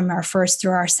chakra from our 1st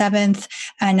through our 7th.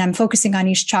 And I'm focusing on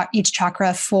each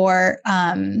chakra for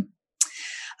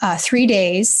 3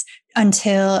 days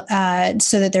until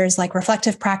so that there's like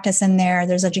reflective practice in there.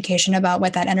 There's education about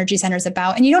what that energy center is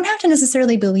about. And you don't have to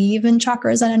necessarily believe in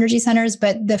chakras and energy centers,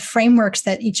 but the frameworks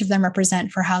that each of them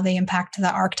represent for how they impact the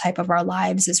archetype of our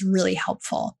lives is really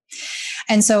helpful.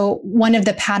 And so one of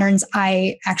the patterns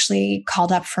I actually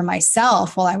called up for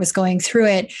myself while I was going through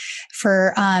it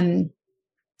for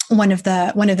one of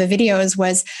the videos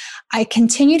was, I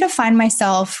continue to find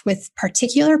myself with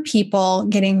particular people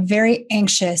getting very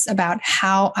anxious about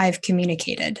how I've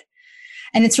communicated.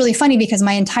 And it's really funny because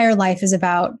my entire life is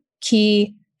about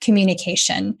key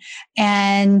communication.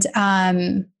 And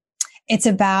it's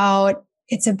about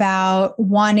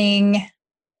wanting,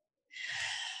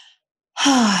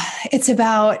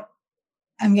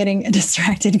 I'm getting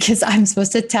distracted because I'm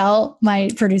supposed to tell my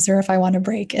producer if I want a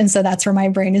break. And so that's where my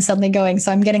brain is suddenly going.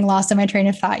 So I'm getting lost in my train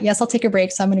of thought. Yes, I'll take a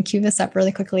break. So I'm going to cue this up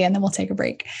really quickly and then we'll take a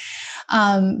break.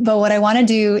 But what I want to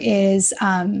do is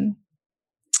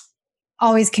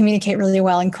always communicate really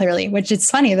well and clearly, which it's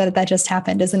funny that just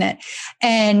happened, isn't it?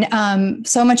 And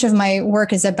so much of my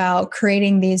work is about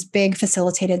creating these big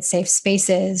facilitated safe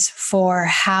spaces for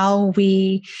how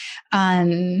we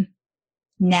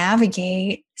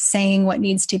navigate saying what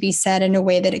needs to be said in a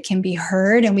way that it can be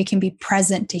heard and we can be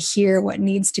present to hear what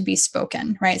needs to be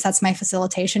spoken, right? So that's my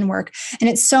facilitation work. And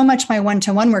it's so much my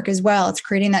one-to-one work as well. It's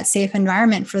creating that safe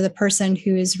environment for the person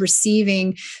who is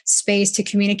receiving space to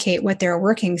communicate what they're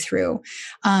working through,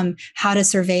 how to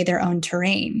survey their own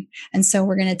terrain. And so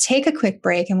we're going to take a quick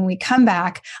break. And when we come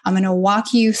back, I'm going to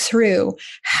walk you through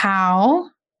how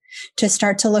to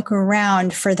start to look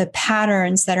around for the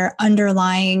patterns that are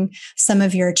underlying some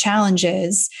of your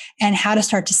challenges and how to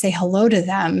start to say hello to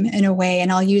them in a way.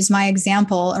 And I'll use my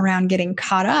example around getting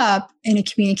caught up in a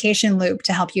communication loop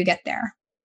to help you get there.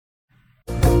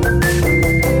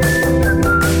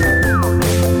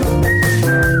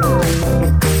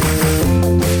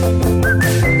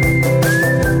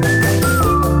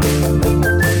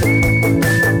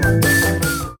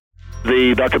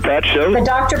 The Dr. Pat Show. The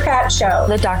Dr. Pat Show.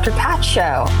 The Dr. Pat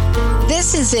Show.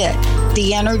 This is it.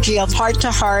 The energy of heart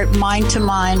to heart, mind to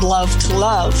mind, love to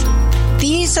love.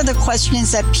 These are the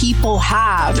questions that people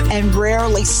have and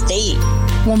rarely state.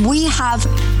 When we have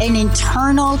an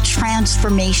internal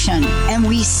transformation and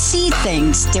we see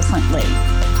things differently,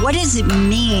 what does it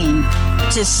mean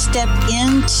to step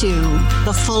into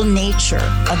the full nature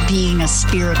of being a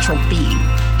spiritual being?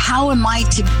 How am I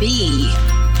to be?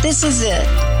 This is it.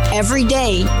 Every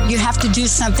day, you have to do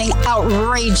something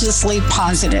outrageously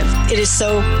positive. It is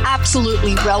so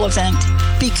absolutely relevant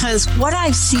because what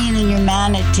I've seen in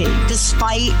humanity,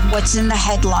 despite what's in the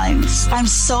headlines, I'm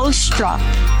so struck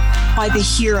by the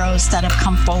heroes that have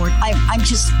come forward. I'm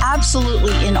just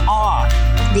absolutely in awe.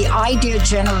 The idea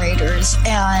generators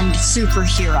and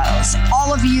superheroes.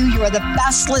 All of you, you are the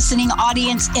best listening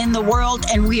audience in the world,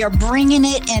 and we are bringing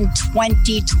it in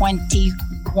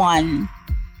 2021.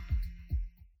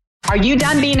 Are you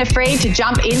done being afraid to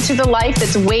jump into the life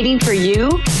that's waiting for you?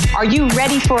 Are you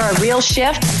ready for a real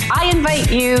shift? I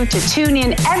invite you to tune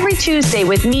in every Tuesday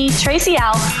with me, Tracy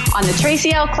L., on the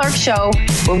Tracy L. Clark Show,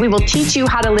 where we will teach you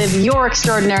how to live your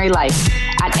extraordinary life.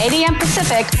 At 8 a.m.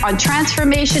 Pacific on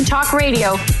Transformation Talk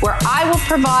Radio, where I will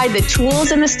provide the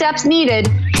tools and the steps needed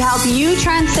to help you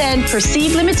transcend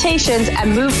perceived limitations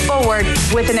and move forward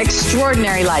with an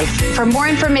extraordinary life. For more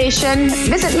information,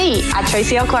 visit me at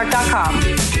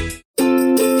tracylclark.com.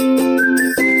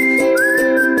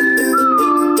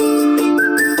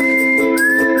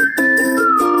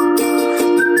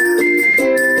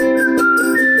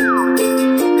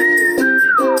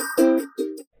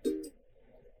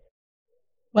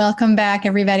 Welcome back,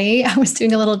 everybody. I was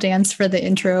doing a little dance for the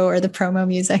intro or the promo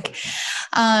music.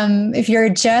 If you're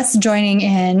just joining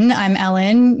in, I'm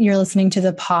Ellen. You're listening to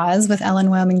The Pause with Ellen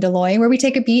Wyoming Deloy, where we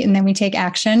take a beat and then we take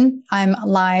action. I'm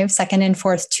live second and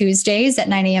fourth Tuesdays at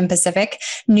 9 a.m. Pacific,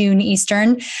 noon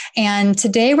Eastern. And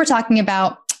today we're talking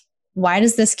about why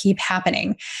does this keep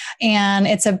happening? And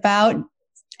it's about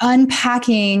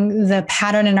unpacking the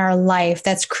pattern in our life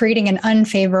that's creating an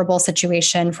unfavorable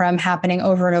situation from happening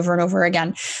over and over and over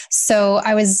again. So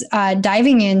I was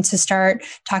diving in to start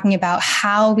talking about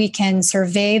how we can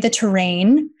survey the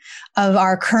terrain of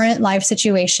our current life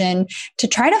situation to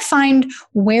try to find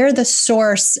where the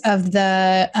source of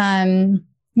the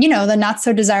the not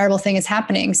so desirable thing is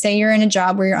happening. Say you're in a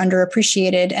job where you're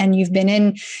underappreciated and you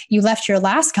left your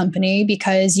last company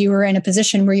because you were in a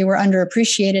position where you were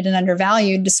underappreciated and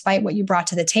undervalued despite what you brought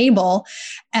to the table.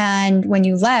 And when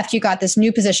you left, you got this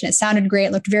new position. It sounded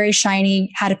great, looked very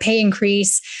shiny, had a pay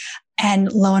increase. And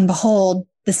lo and behold,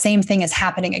 the same thing is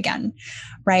happening again,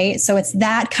 right? So it's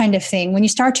that kind of thing. When you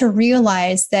start to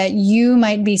realize that you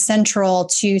might be central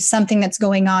to something that's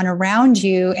going on around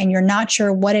you and you're not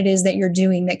sure what it is that you're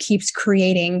doing that keeps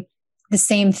creating the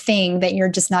same thing that you're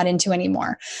just not into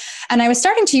anymore. And I was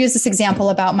starting to use this example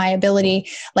about my ability,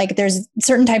 like there's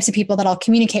certain types of people that I'll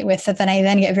communicate with that then I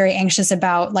then get very anxious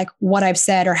about like what I've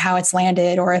said or how it's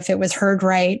landed or if it was heard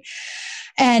right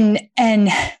and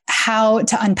how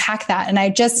to unpack that. And I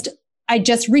just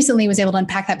recently was able to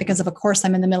unpack that because of a course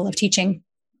I'm in the middle of teaching.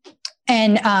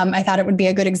 And I thought it would be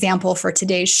a good example for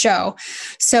today's show.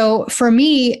 So for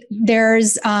me,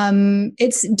 there's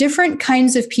it's different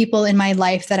kinds of people in my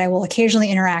life that I will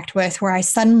occasionally interact with where I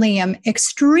suddenly am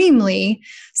extremely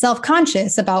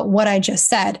self-conscious about what I just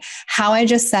said, how I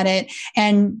just said it.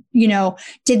 And,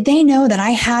 did they know that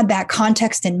I had that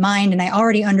context in mind and I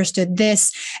already understood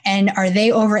this? And are they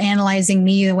overanalyzing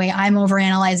me the way I'm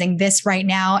overanalyzing this right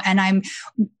now? And I'm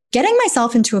getting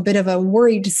myself into a bit of a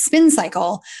worried spin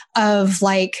cycle of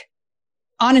like,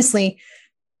 honestly,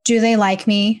 do they like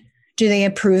me? Do they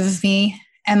approve of me?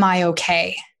 Am I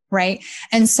okay? Right.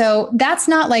 And so that's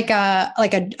not like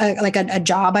a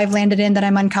job I've landed in that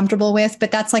I'm uncomfortable with,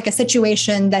 but that's like a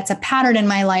situation that's a pattern in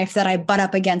my life that I butt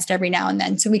up against every now and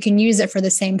then. So we can use it for the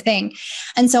same thing.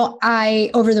 And so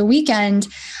over the weekend,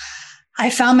 I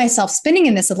found myself spinning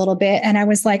in this a little bit. And I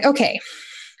was like, okay,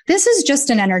 this is just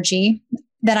an energy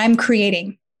that I'm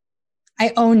creating.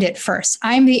 I owned it first.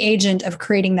 I'm the agent of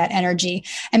creating that energy.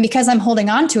 And because I'm holding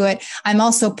on to it, I'm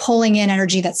also pulling in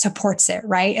energy that supports it,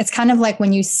 right? It's kind of like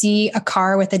when you see a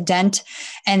car with a dent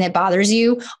and it bothers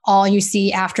you, all you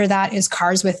see after that is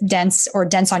cars with dents or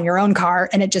dents on your own car,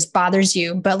 and it just bothers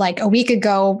you. But like a week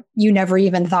ago, you never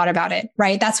even thought about it,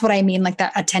 right? That's what I mean, like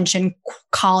that attention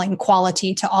calling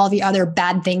quality to all the other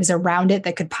bad things around it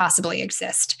that could possibly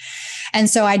exist. And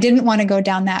so I didn't want to go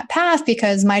down that path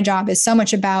because my job is so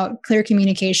much about clear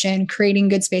communication, creating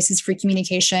good spaces for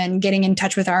communication, getting in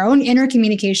touch with our own inner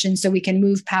communication so we can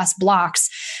move past blocks.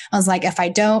 I was like, if I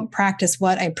don't practice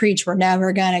what I preach, we're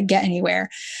never going to get anywhere.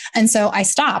 And so I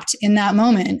stopped in that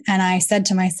moment and I said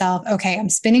to myself, okay, I'm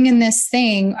spinning in this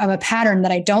thing of a pattern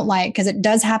that I don't like, because it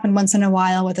does happen once in a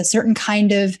while with a certain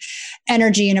kind of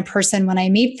energy in a person when I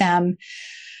meet them.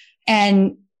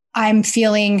 And I'm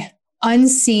feeling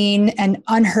unseen and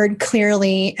unheard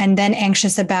clearly, and then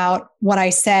anxious about what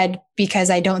I said because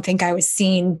I don't think I was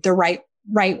seen the right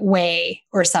way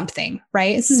or something,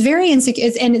 right? This is very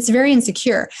insecure, and it's very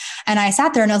insecure. And I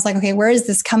sat there and I was like, okay, where is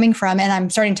this coming from? And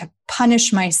I'm starting to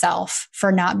punish myself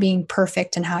for not being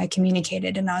perfect in how I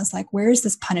communicated. And I was like, where is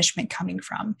this punishment coming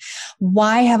from?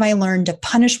 Why have I learned to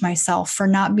punish myself for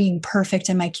not being perfect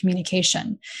in my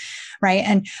communication? Right.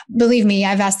 And believe me,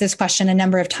 I've asked this question a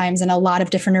number of times in a lot of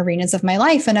different arenas of my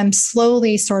life. And I'm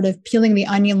slowly sort of peeling the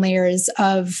onion layers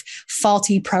of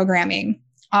faulty programming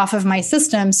off of my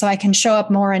system so I can show up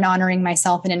more in honoring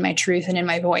myself and in my truth and in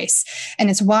my voice.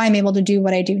 And it's why I'm able to do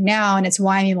what I do now. And it's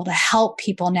why I'm able to help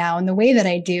people now in the way that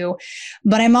I do.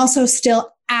 But I'm also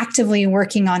still actively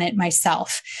working on it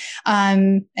myself.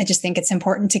 I just think it's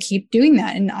important to keep doing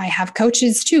that. And I have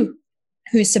coaches too,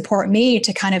 who support me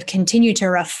to kind of continue to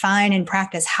refine and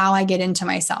practice how I get into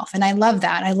myself. And I love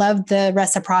that. I love the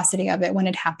reciprocity of it when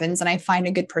it happens and I find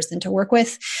a good person to work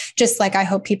with, just like I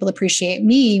hope people appreciate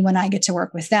me when I get to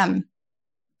work with them.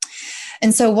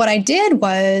 And so what I did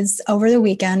was over the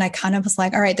weekend, I kind of was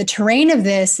like, all right, the terrain of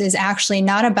this is actually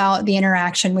not about the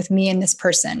interaction with me and this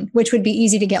person, which would be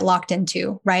easy to get locked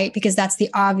into, right? Because that's the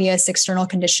obvious external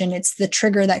condition. It's the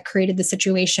trigger that created the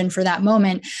situation for that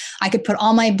moment. I could put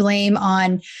all my blame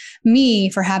on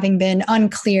me for having been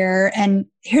unclear. And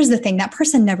here's the thing, that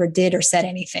person never did or said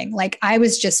anything. Like I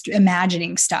was just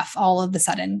imagining stuff all of a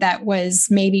sudden that was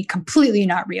maybe completely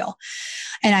not real.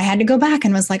 And I had to go back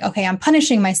and was like, okay, I'm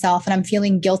punishing myself and I'm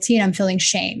feeling guilty and I'm feeling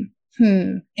shame.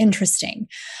 Interesting.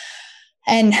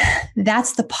 And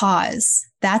that's the pause.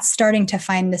 That's starting to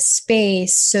find the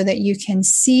space so that you can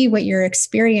see what you're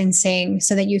experiencing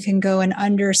so that you can go and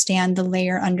understand the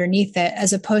layer underneath it,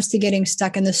 as opposed to getting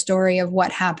stuck in the story of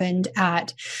what happened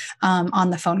at on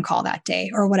the phone call that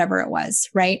day or whatever it was,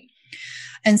 right?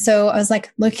 And so I was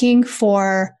like looking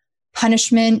for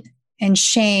punishment and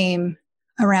shame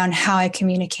around how I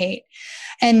communicate.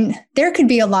 And there could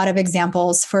be a lot of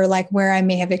examples for like where I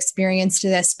may have experienced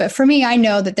this. But for me, I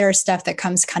know that there's stuff that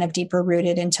comes kind of deeper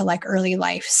rooted into like early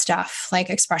life stuff, like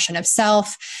expression of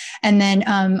self. And then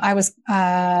I was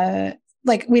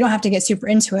like, we don't have to get super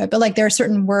into it, but like there are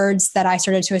certain words that I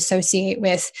started to associate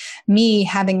with me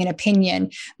having an opinion,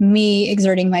 me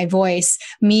exerting my voice,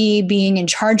 me being in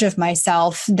charge of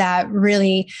myself that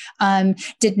really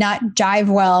did not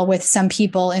jive well with some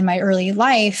people in my early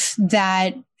life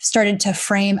that started to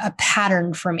frame a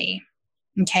pattern for me.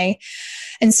 Okay.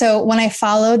 And so when I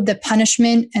followed the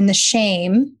punishment and the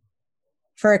shame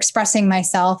for expressing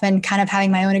myself and kind of having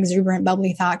my own exuberant,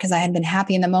 bubbly thought, because I had been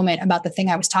happy in the moment about the thing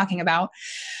I was talking about,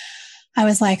 I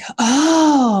was like,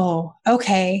 oh,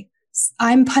 okay.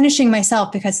 I'm punishing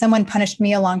myself because someone punished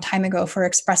me a long time ago for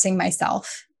expressing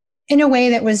myself in a way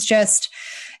that was just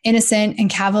innocent and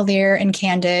cavalier and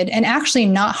candid and actually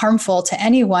not harmful to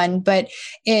anyone, but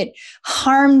it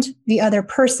harmed the other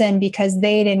person because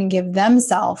they didn't give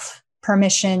themselves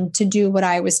permission to do what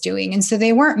I was doing. And so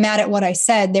they weren't mad at what I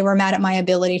said. They were mad at my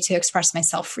ability to express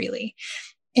myself freely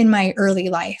in my early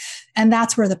life. And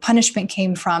that's where the punishment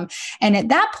came from. And at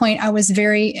that point, I was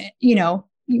very,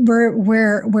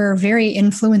 we're very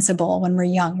influenceable when we're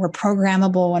young. We're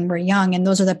programmable when we're young. And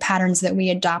those are the patterns that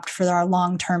we adopt for our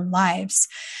long-term lives.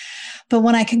 But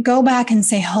when I could go back and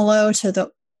say hello to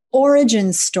the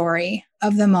origin story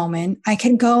of the moment, I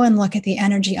could go and look at the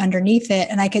energy underneath it.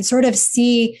 And I could sort of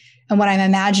see, and what I'm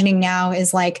imagining now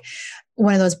is like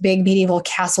one of those big medieval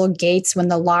castle gates when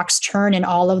the locks turn and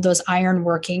all of those iron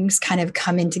workings kind of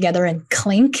come in together and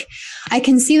clink. I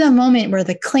can see the moment where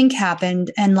the clink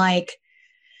happened, and like,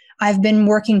 I've been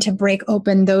working to break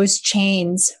open those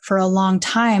chains for a long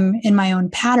time in my own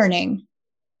patterning.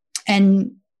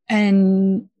 And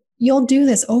you'll do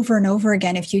this over and over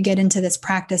again if you get into this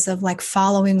practice of like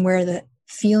following where the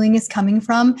feeling is coming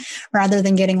from rather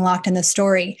than getting locked in the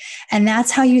story. And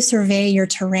that's how you survey your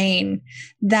terrain.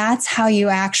 That's how you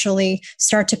actually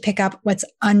start to pick up what's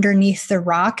underneath the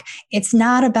rock. It's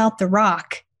not about the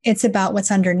rock. It's about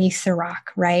what's underneath the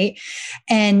rock, right?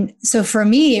 And so for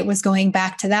me, it was going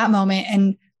back to that moment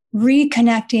and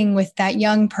reconnecting with that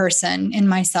young person in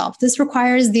myself. This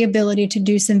requires the ability to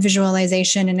do some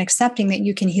visualization and accepting that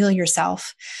you can heal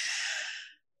yourself,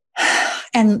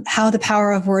 and how the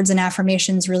power of words and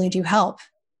affirmations really do help.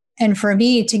 And for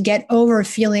me to get over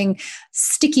feeling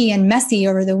sticky and messy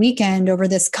over the weekend over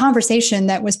this conversation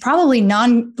that was probably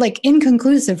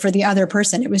inconclusive for the other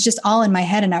person. It was just all in my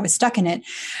head and I was stuck in it.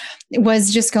 It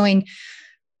was just going,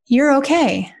 you're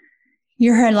okay.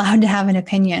 You're allowed to have an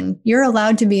opinion. You're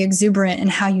allowed to be exuberant in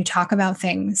how you talk about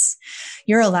things.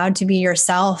 You're allowed to be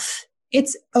yourself.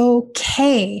 It's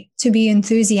okay to be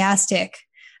enthusiastic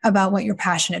about what you're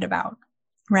passionate about,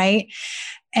 right?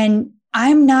 And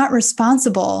I'm not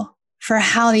responsible for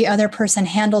how the other person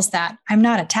handles that. I'm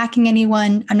not attacking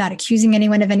anyone. I'm not accusing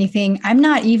anyone of anything. I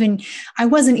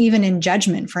wasn't even in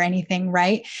judgment for anything,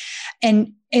 right?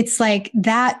 And it's like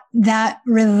that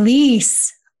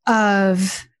release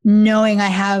of knowing I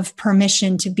have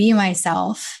permission to be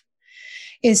myself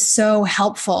is so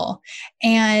helpful.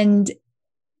 And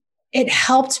it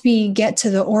helped me get to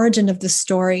the origin of the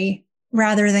story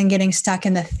rather than getting stuck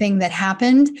in the thing that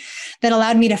happened, that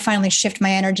allowed me to finally shift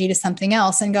my energy to something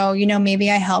else and go, maybe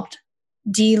I helped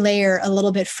delayer a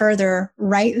little bit further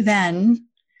right then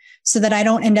so that I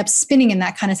don't end up spinning in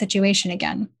that kind of situation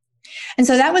again. And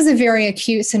so that was a very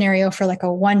acute scenario for like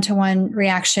a one-to-one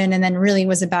reaction, and then really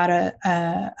was about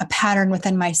a pattern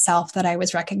within myself that I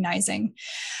was recognizing.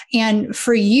 And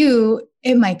for you,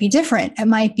 it might be different. It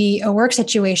might be a work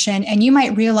situation, and you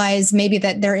might realize maybe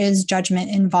that there is judgment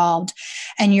involved,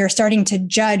 and you're starting to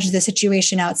judge the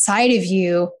situation outside of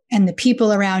you and the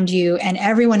people around you, and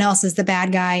everyone else is the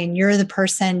bad guy and you're the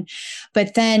person.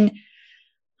 But then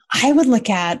I would look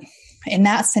at, in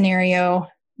that scenario,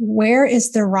 where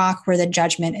is the rock where the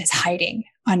judgment is hiding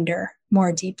under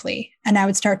more deeply? And I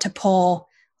would start to pull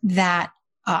that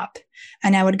up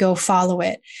and I would go follow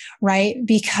it, right?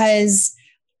 Because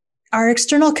our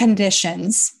external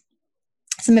conditions,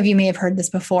 some of you may have heard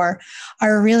this before,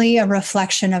 are really a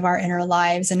reflection of our inner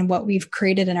lives and what we've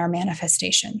created in our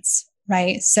manifestations,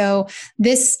 right? So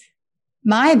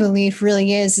my belief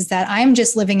really is that I'm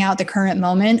just living out the current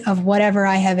moment of whatever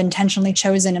I have intentionally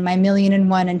chosen in my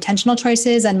 1,000,001 intentional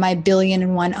choices and my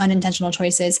 1,000,001 unintentional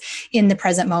choices in the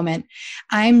present moment.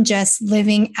 I'm just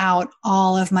living out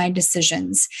all of my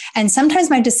decisions. And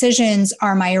sometimes my decisions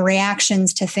are my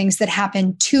reactions to things that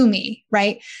happen to me,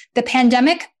 right? The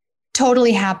pandemic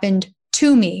totally happened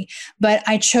to me, but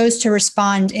I chose to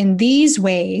respond in these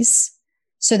ways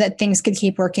so that things could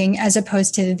keep working, as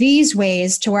opposed to these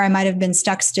ways to where I might have been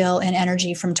stuck still in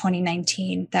energy from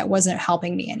 2019 that wasn't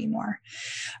helping me anymore,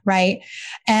 right?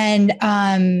 And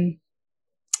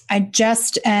I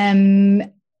just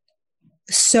am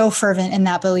so fervent in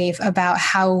that belief about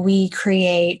how we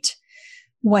create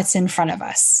what's in front of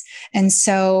us. And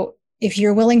so if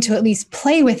you're willing to at least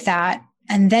play with that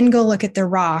and then go look at the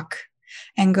rock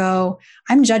and go,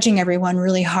 I'm judging everyone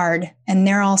really hard and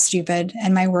they're all stupid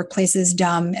and my workplace is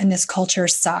dumb and this culture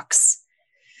sucks.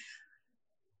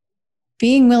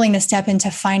 Being willing to step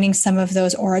into finding some of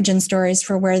those origin stories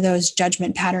for where those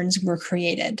judgment patterns were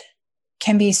created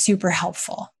can be super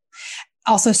helpful.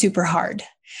 Also super hard.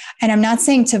 And I'm not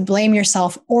saying to blame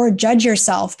yourself or judge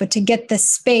yourself, but to get this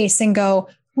space and go,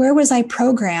 where was I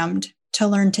programmed to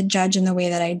learn to judge in the way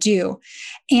that I do?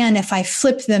 And if I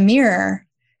flip the mirror,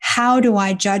 how do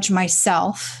I judge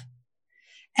myself?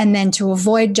 And then to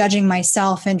avoid judging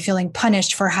myself and feeling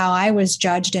punished for how I was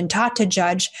judged and taught to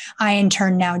judge, I in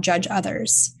turn now judge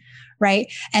others, right?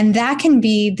 And that can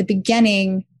be the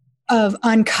beginning of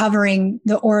uncovering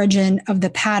the origin of the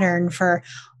pattern for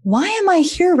why am I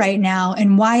here right now?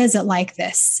 And why is it like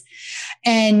this?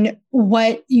 And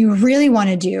what you really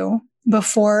want to do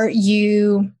before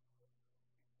you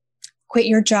quit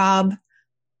your job,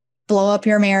 blow up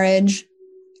your marriage,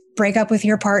 break up with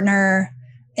your partner,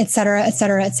 et cetera, et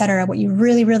cetera, et cetera. What you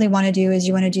really, really want to do is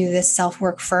you want to do this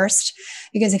self-work first,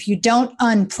 because if you don't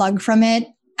unplug from it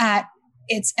at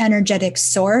its energetic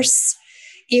source,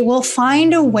 it will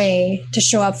find a way to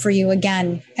show up for you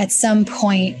again at some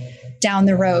point down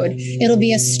the road. It'll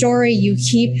be a story you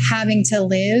keep having to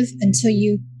live until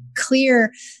you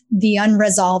clear the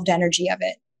unresolved energy of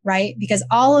it, right? Because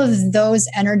all of those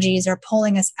energies are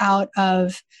pulling us out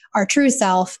of our true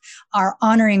self, our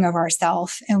honoring of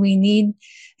ourself. I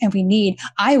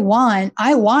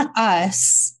want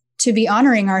us to be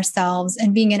honoring ourselves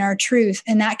and being in our truth.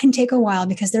 And that can take a while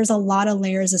because there's a lot of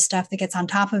layers of stuff that gets on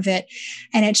top of it.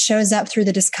 And it shows up through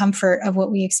the discomfort of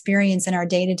what we experience in our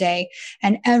day to day.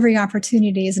 And every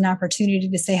opportunity is an opportunity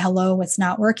to say hello, what's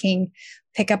not working,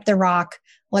 pick up the rock,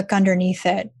 look underneath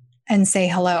it, and say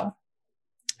hello.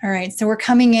 All right. So we're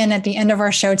coming in at the end of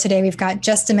our show today. We've got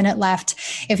just a minute left.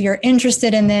 If you're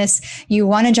interested in this, you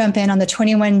want to jump in on the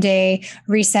 21-day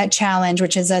reset challenge,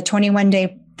 which is a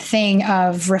 21-day thing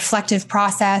of reflective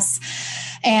process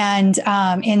and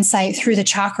insight through the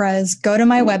chakras, go to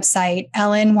my website,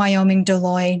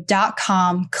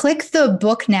 ellenwyomingdeloy.com. Click the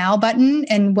book now button.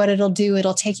 And what it'll do,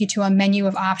 it'll take you to a menu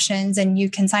of options and you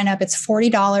can sign up. It's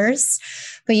 $40,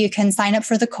 but you can sign up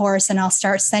for the course and I'll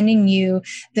start sending you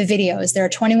the videos. There are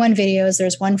 21 videos.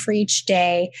 There's one for each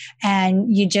day.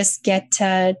 And you just get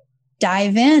to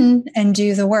dive in and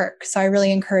do the work. So I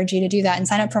really encourage you to do that and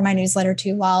sign up for my newsletter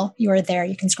too while you are there.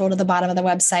 You can scroll to the bottom of the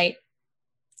website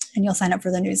and you'll sign up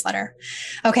for the newsletter.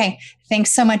 Okay.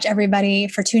 Thanks so much, everybody,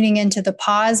 for tuning into The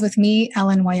Pause with me,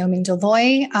 Ellen Wyoming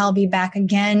Deloy. I'll be back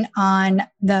again on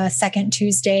the second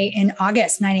Tuesday in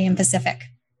August, 9 a.m. Pacific.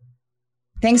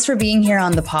 Thanks for being here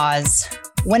on The Pause.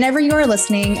 Whenever you are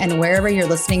listening and wherever you're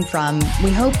listening from,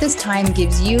 we hope this time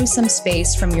gives you some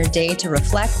space from your day to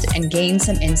reflect and gain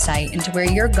some insight into where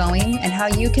you're going and how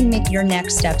you can make your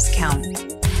next steps count.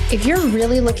 If you're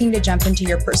really looking to jump into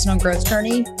your personal growth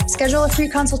journey, schedule a free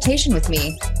consultation with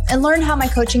me and learn how my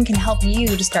coaching can help you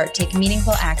to start taking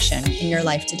meaningful action in your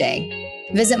life today.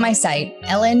 Visit my site,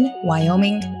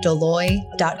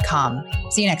 ellenwyomingdeloy.com.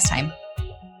 See you next time.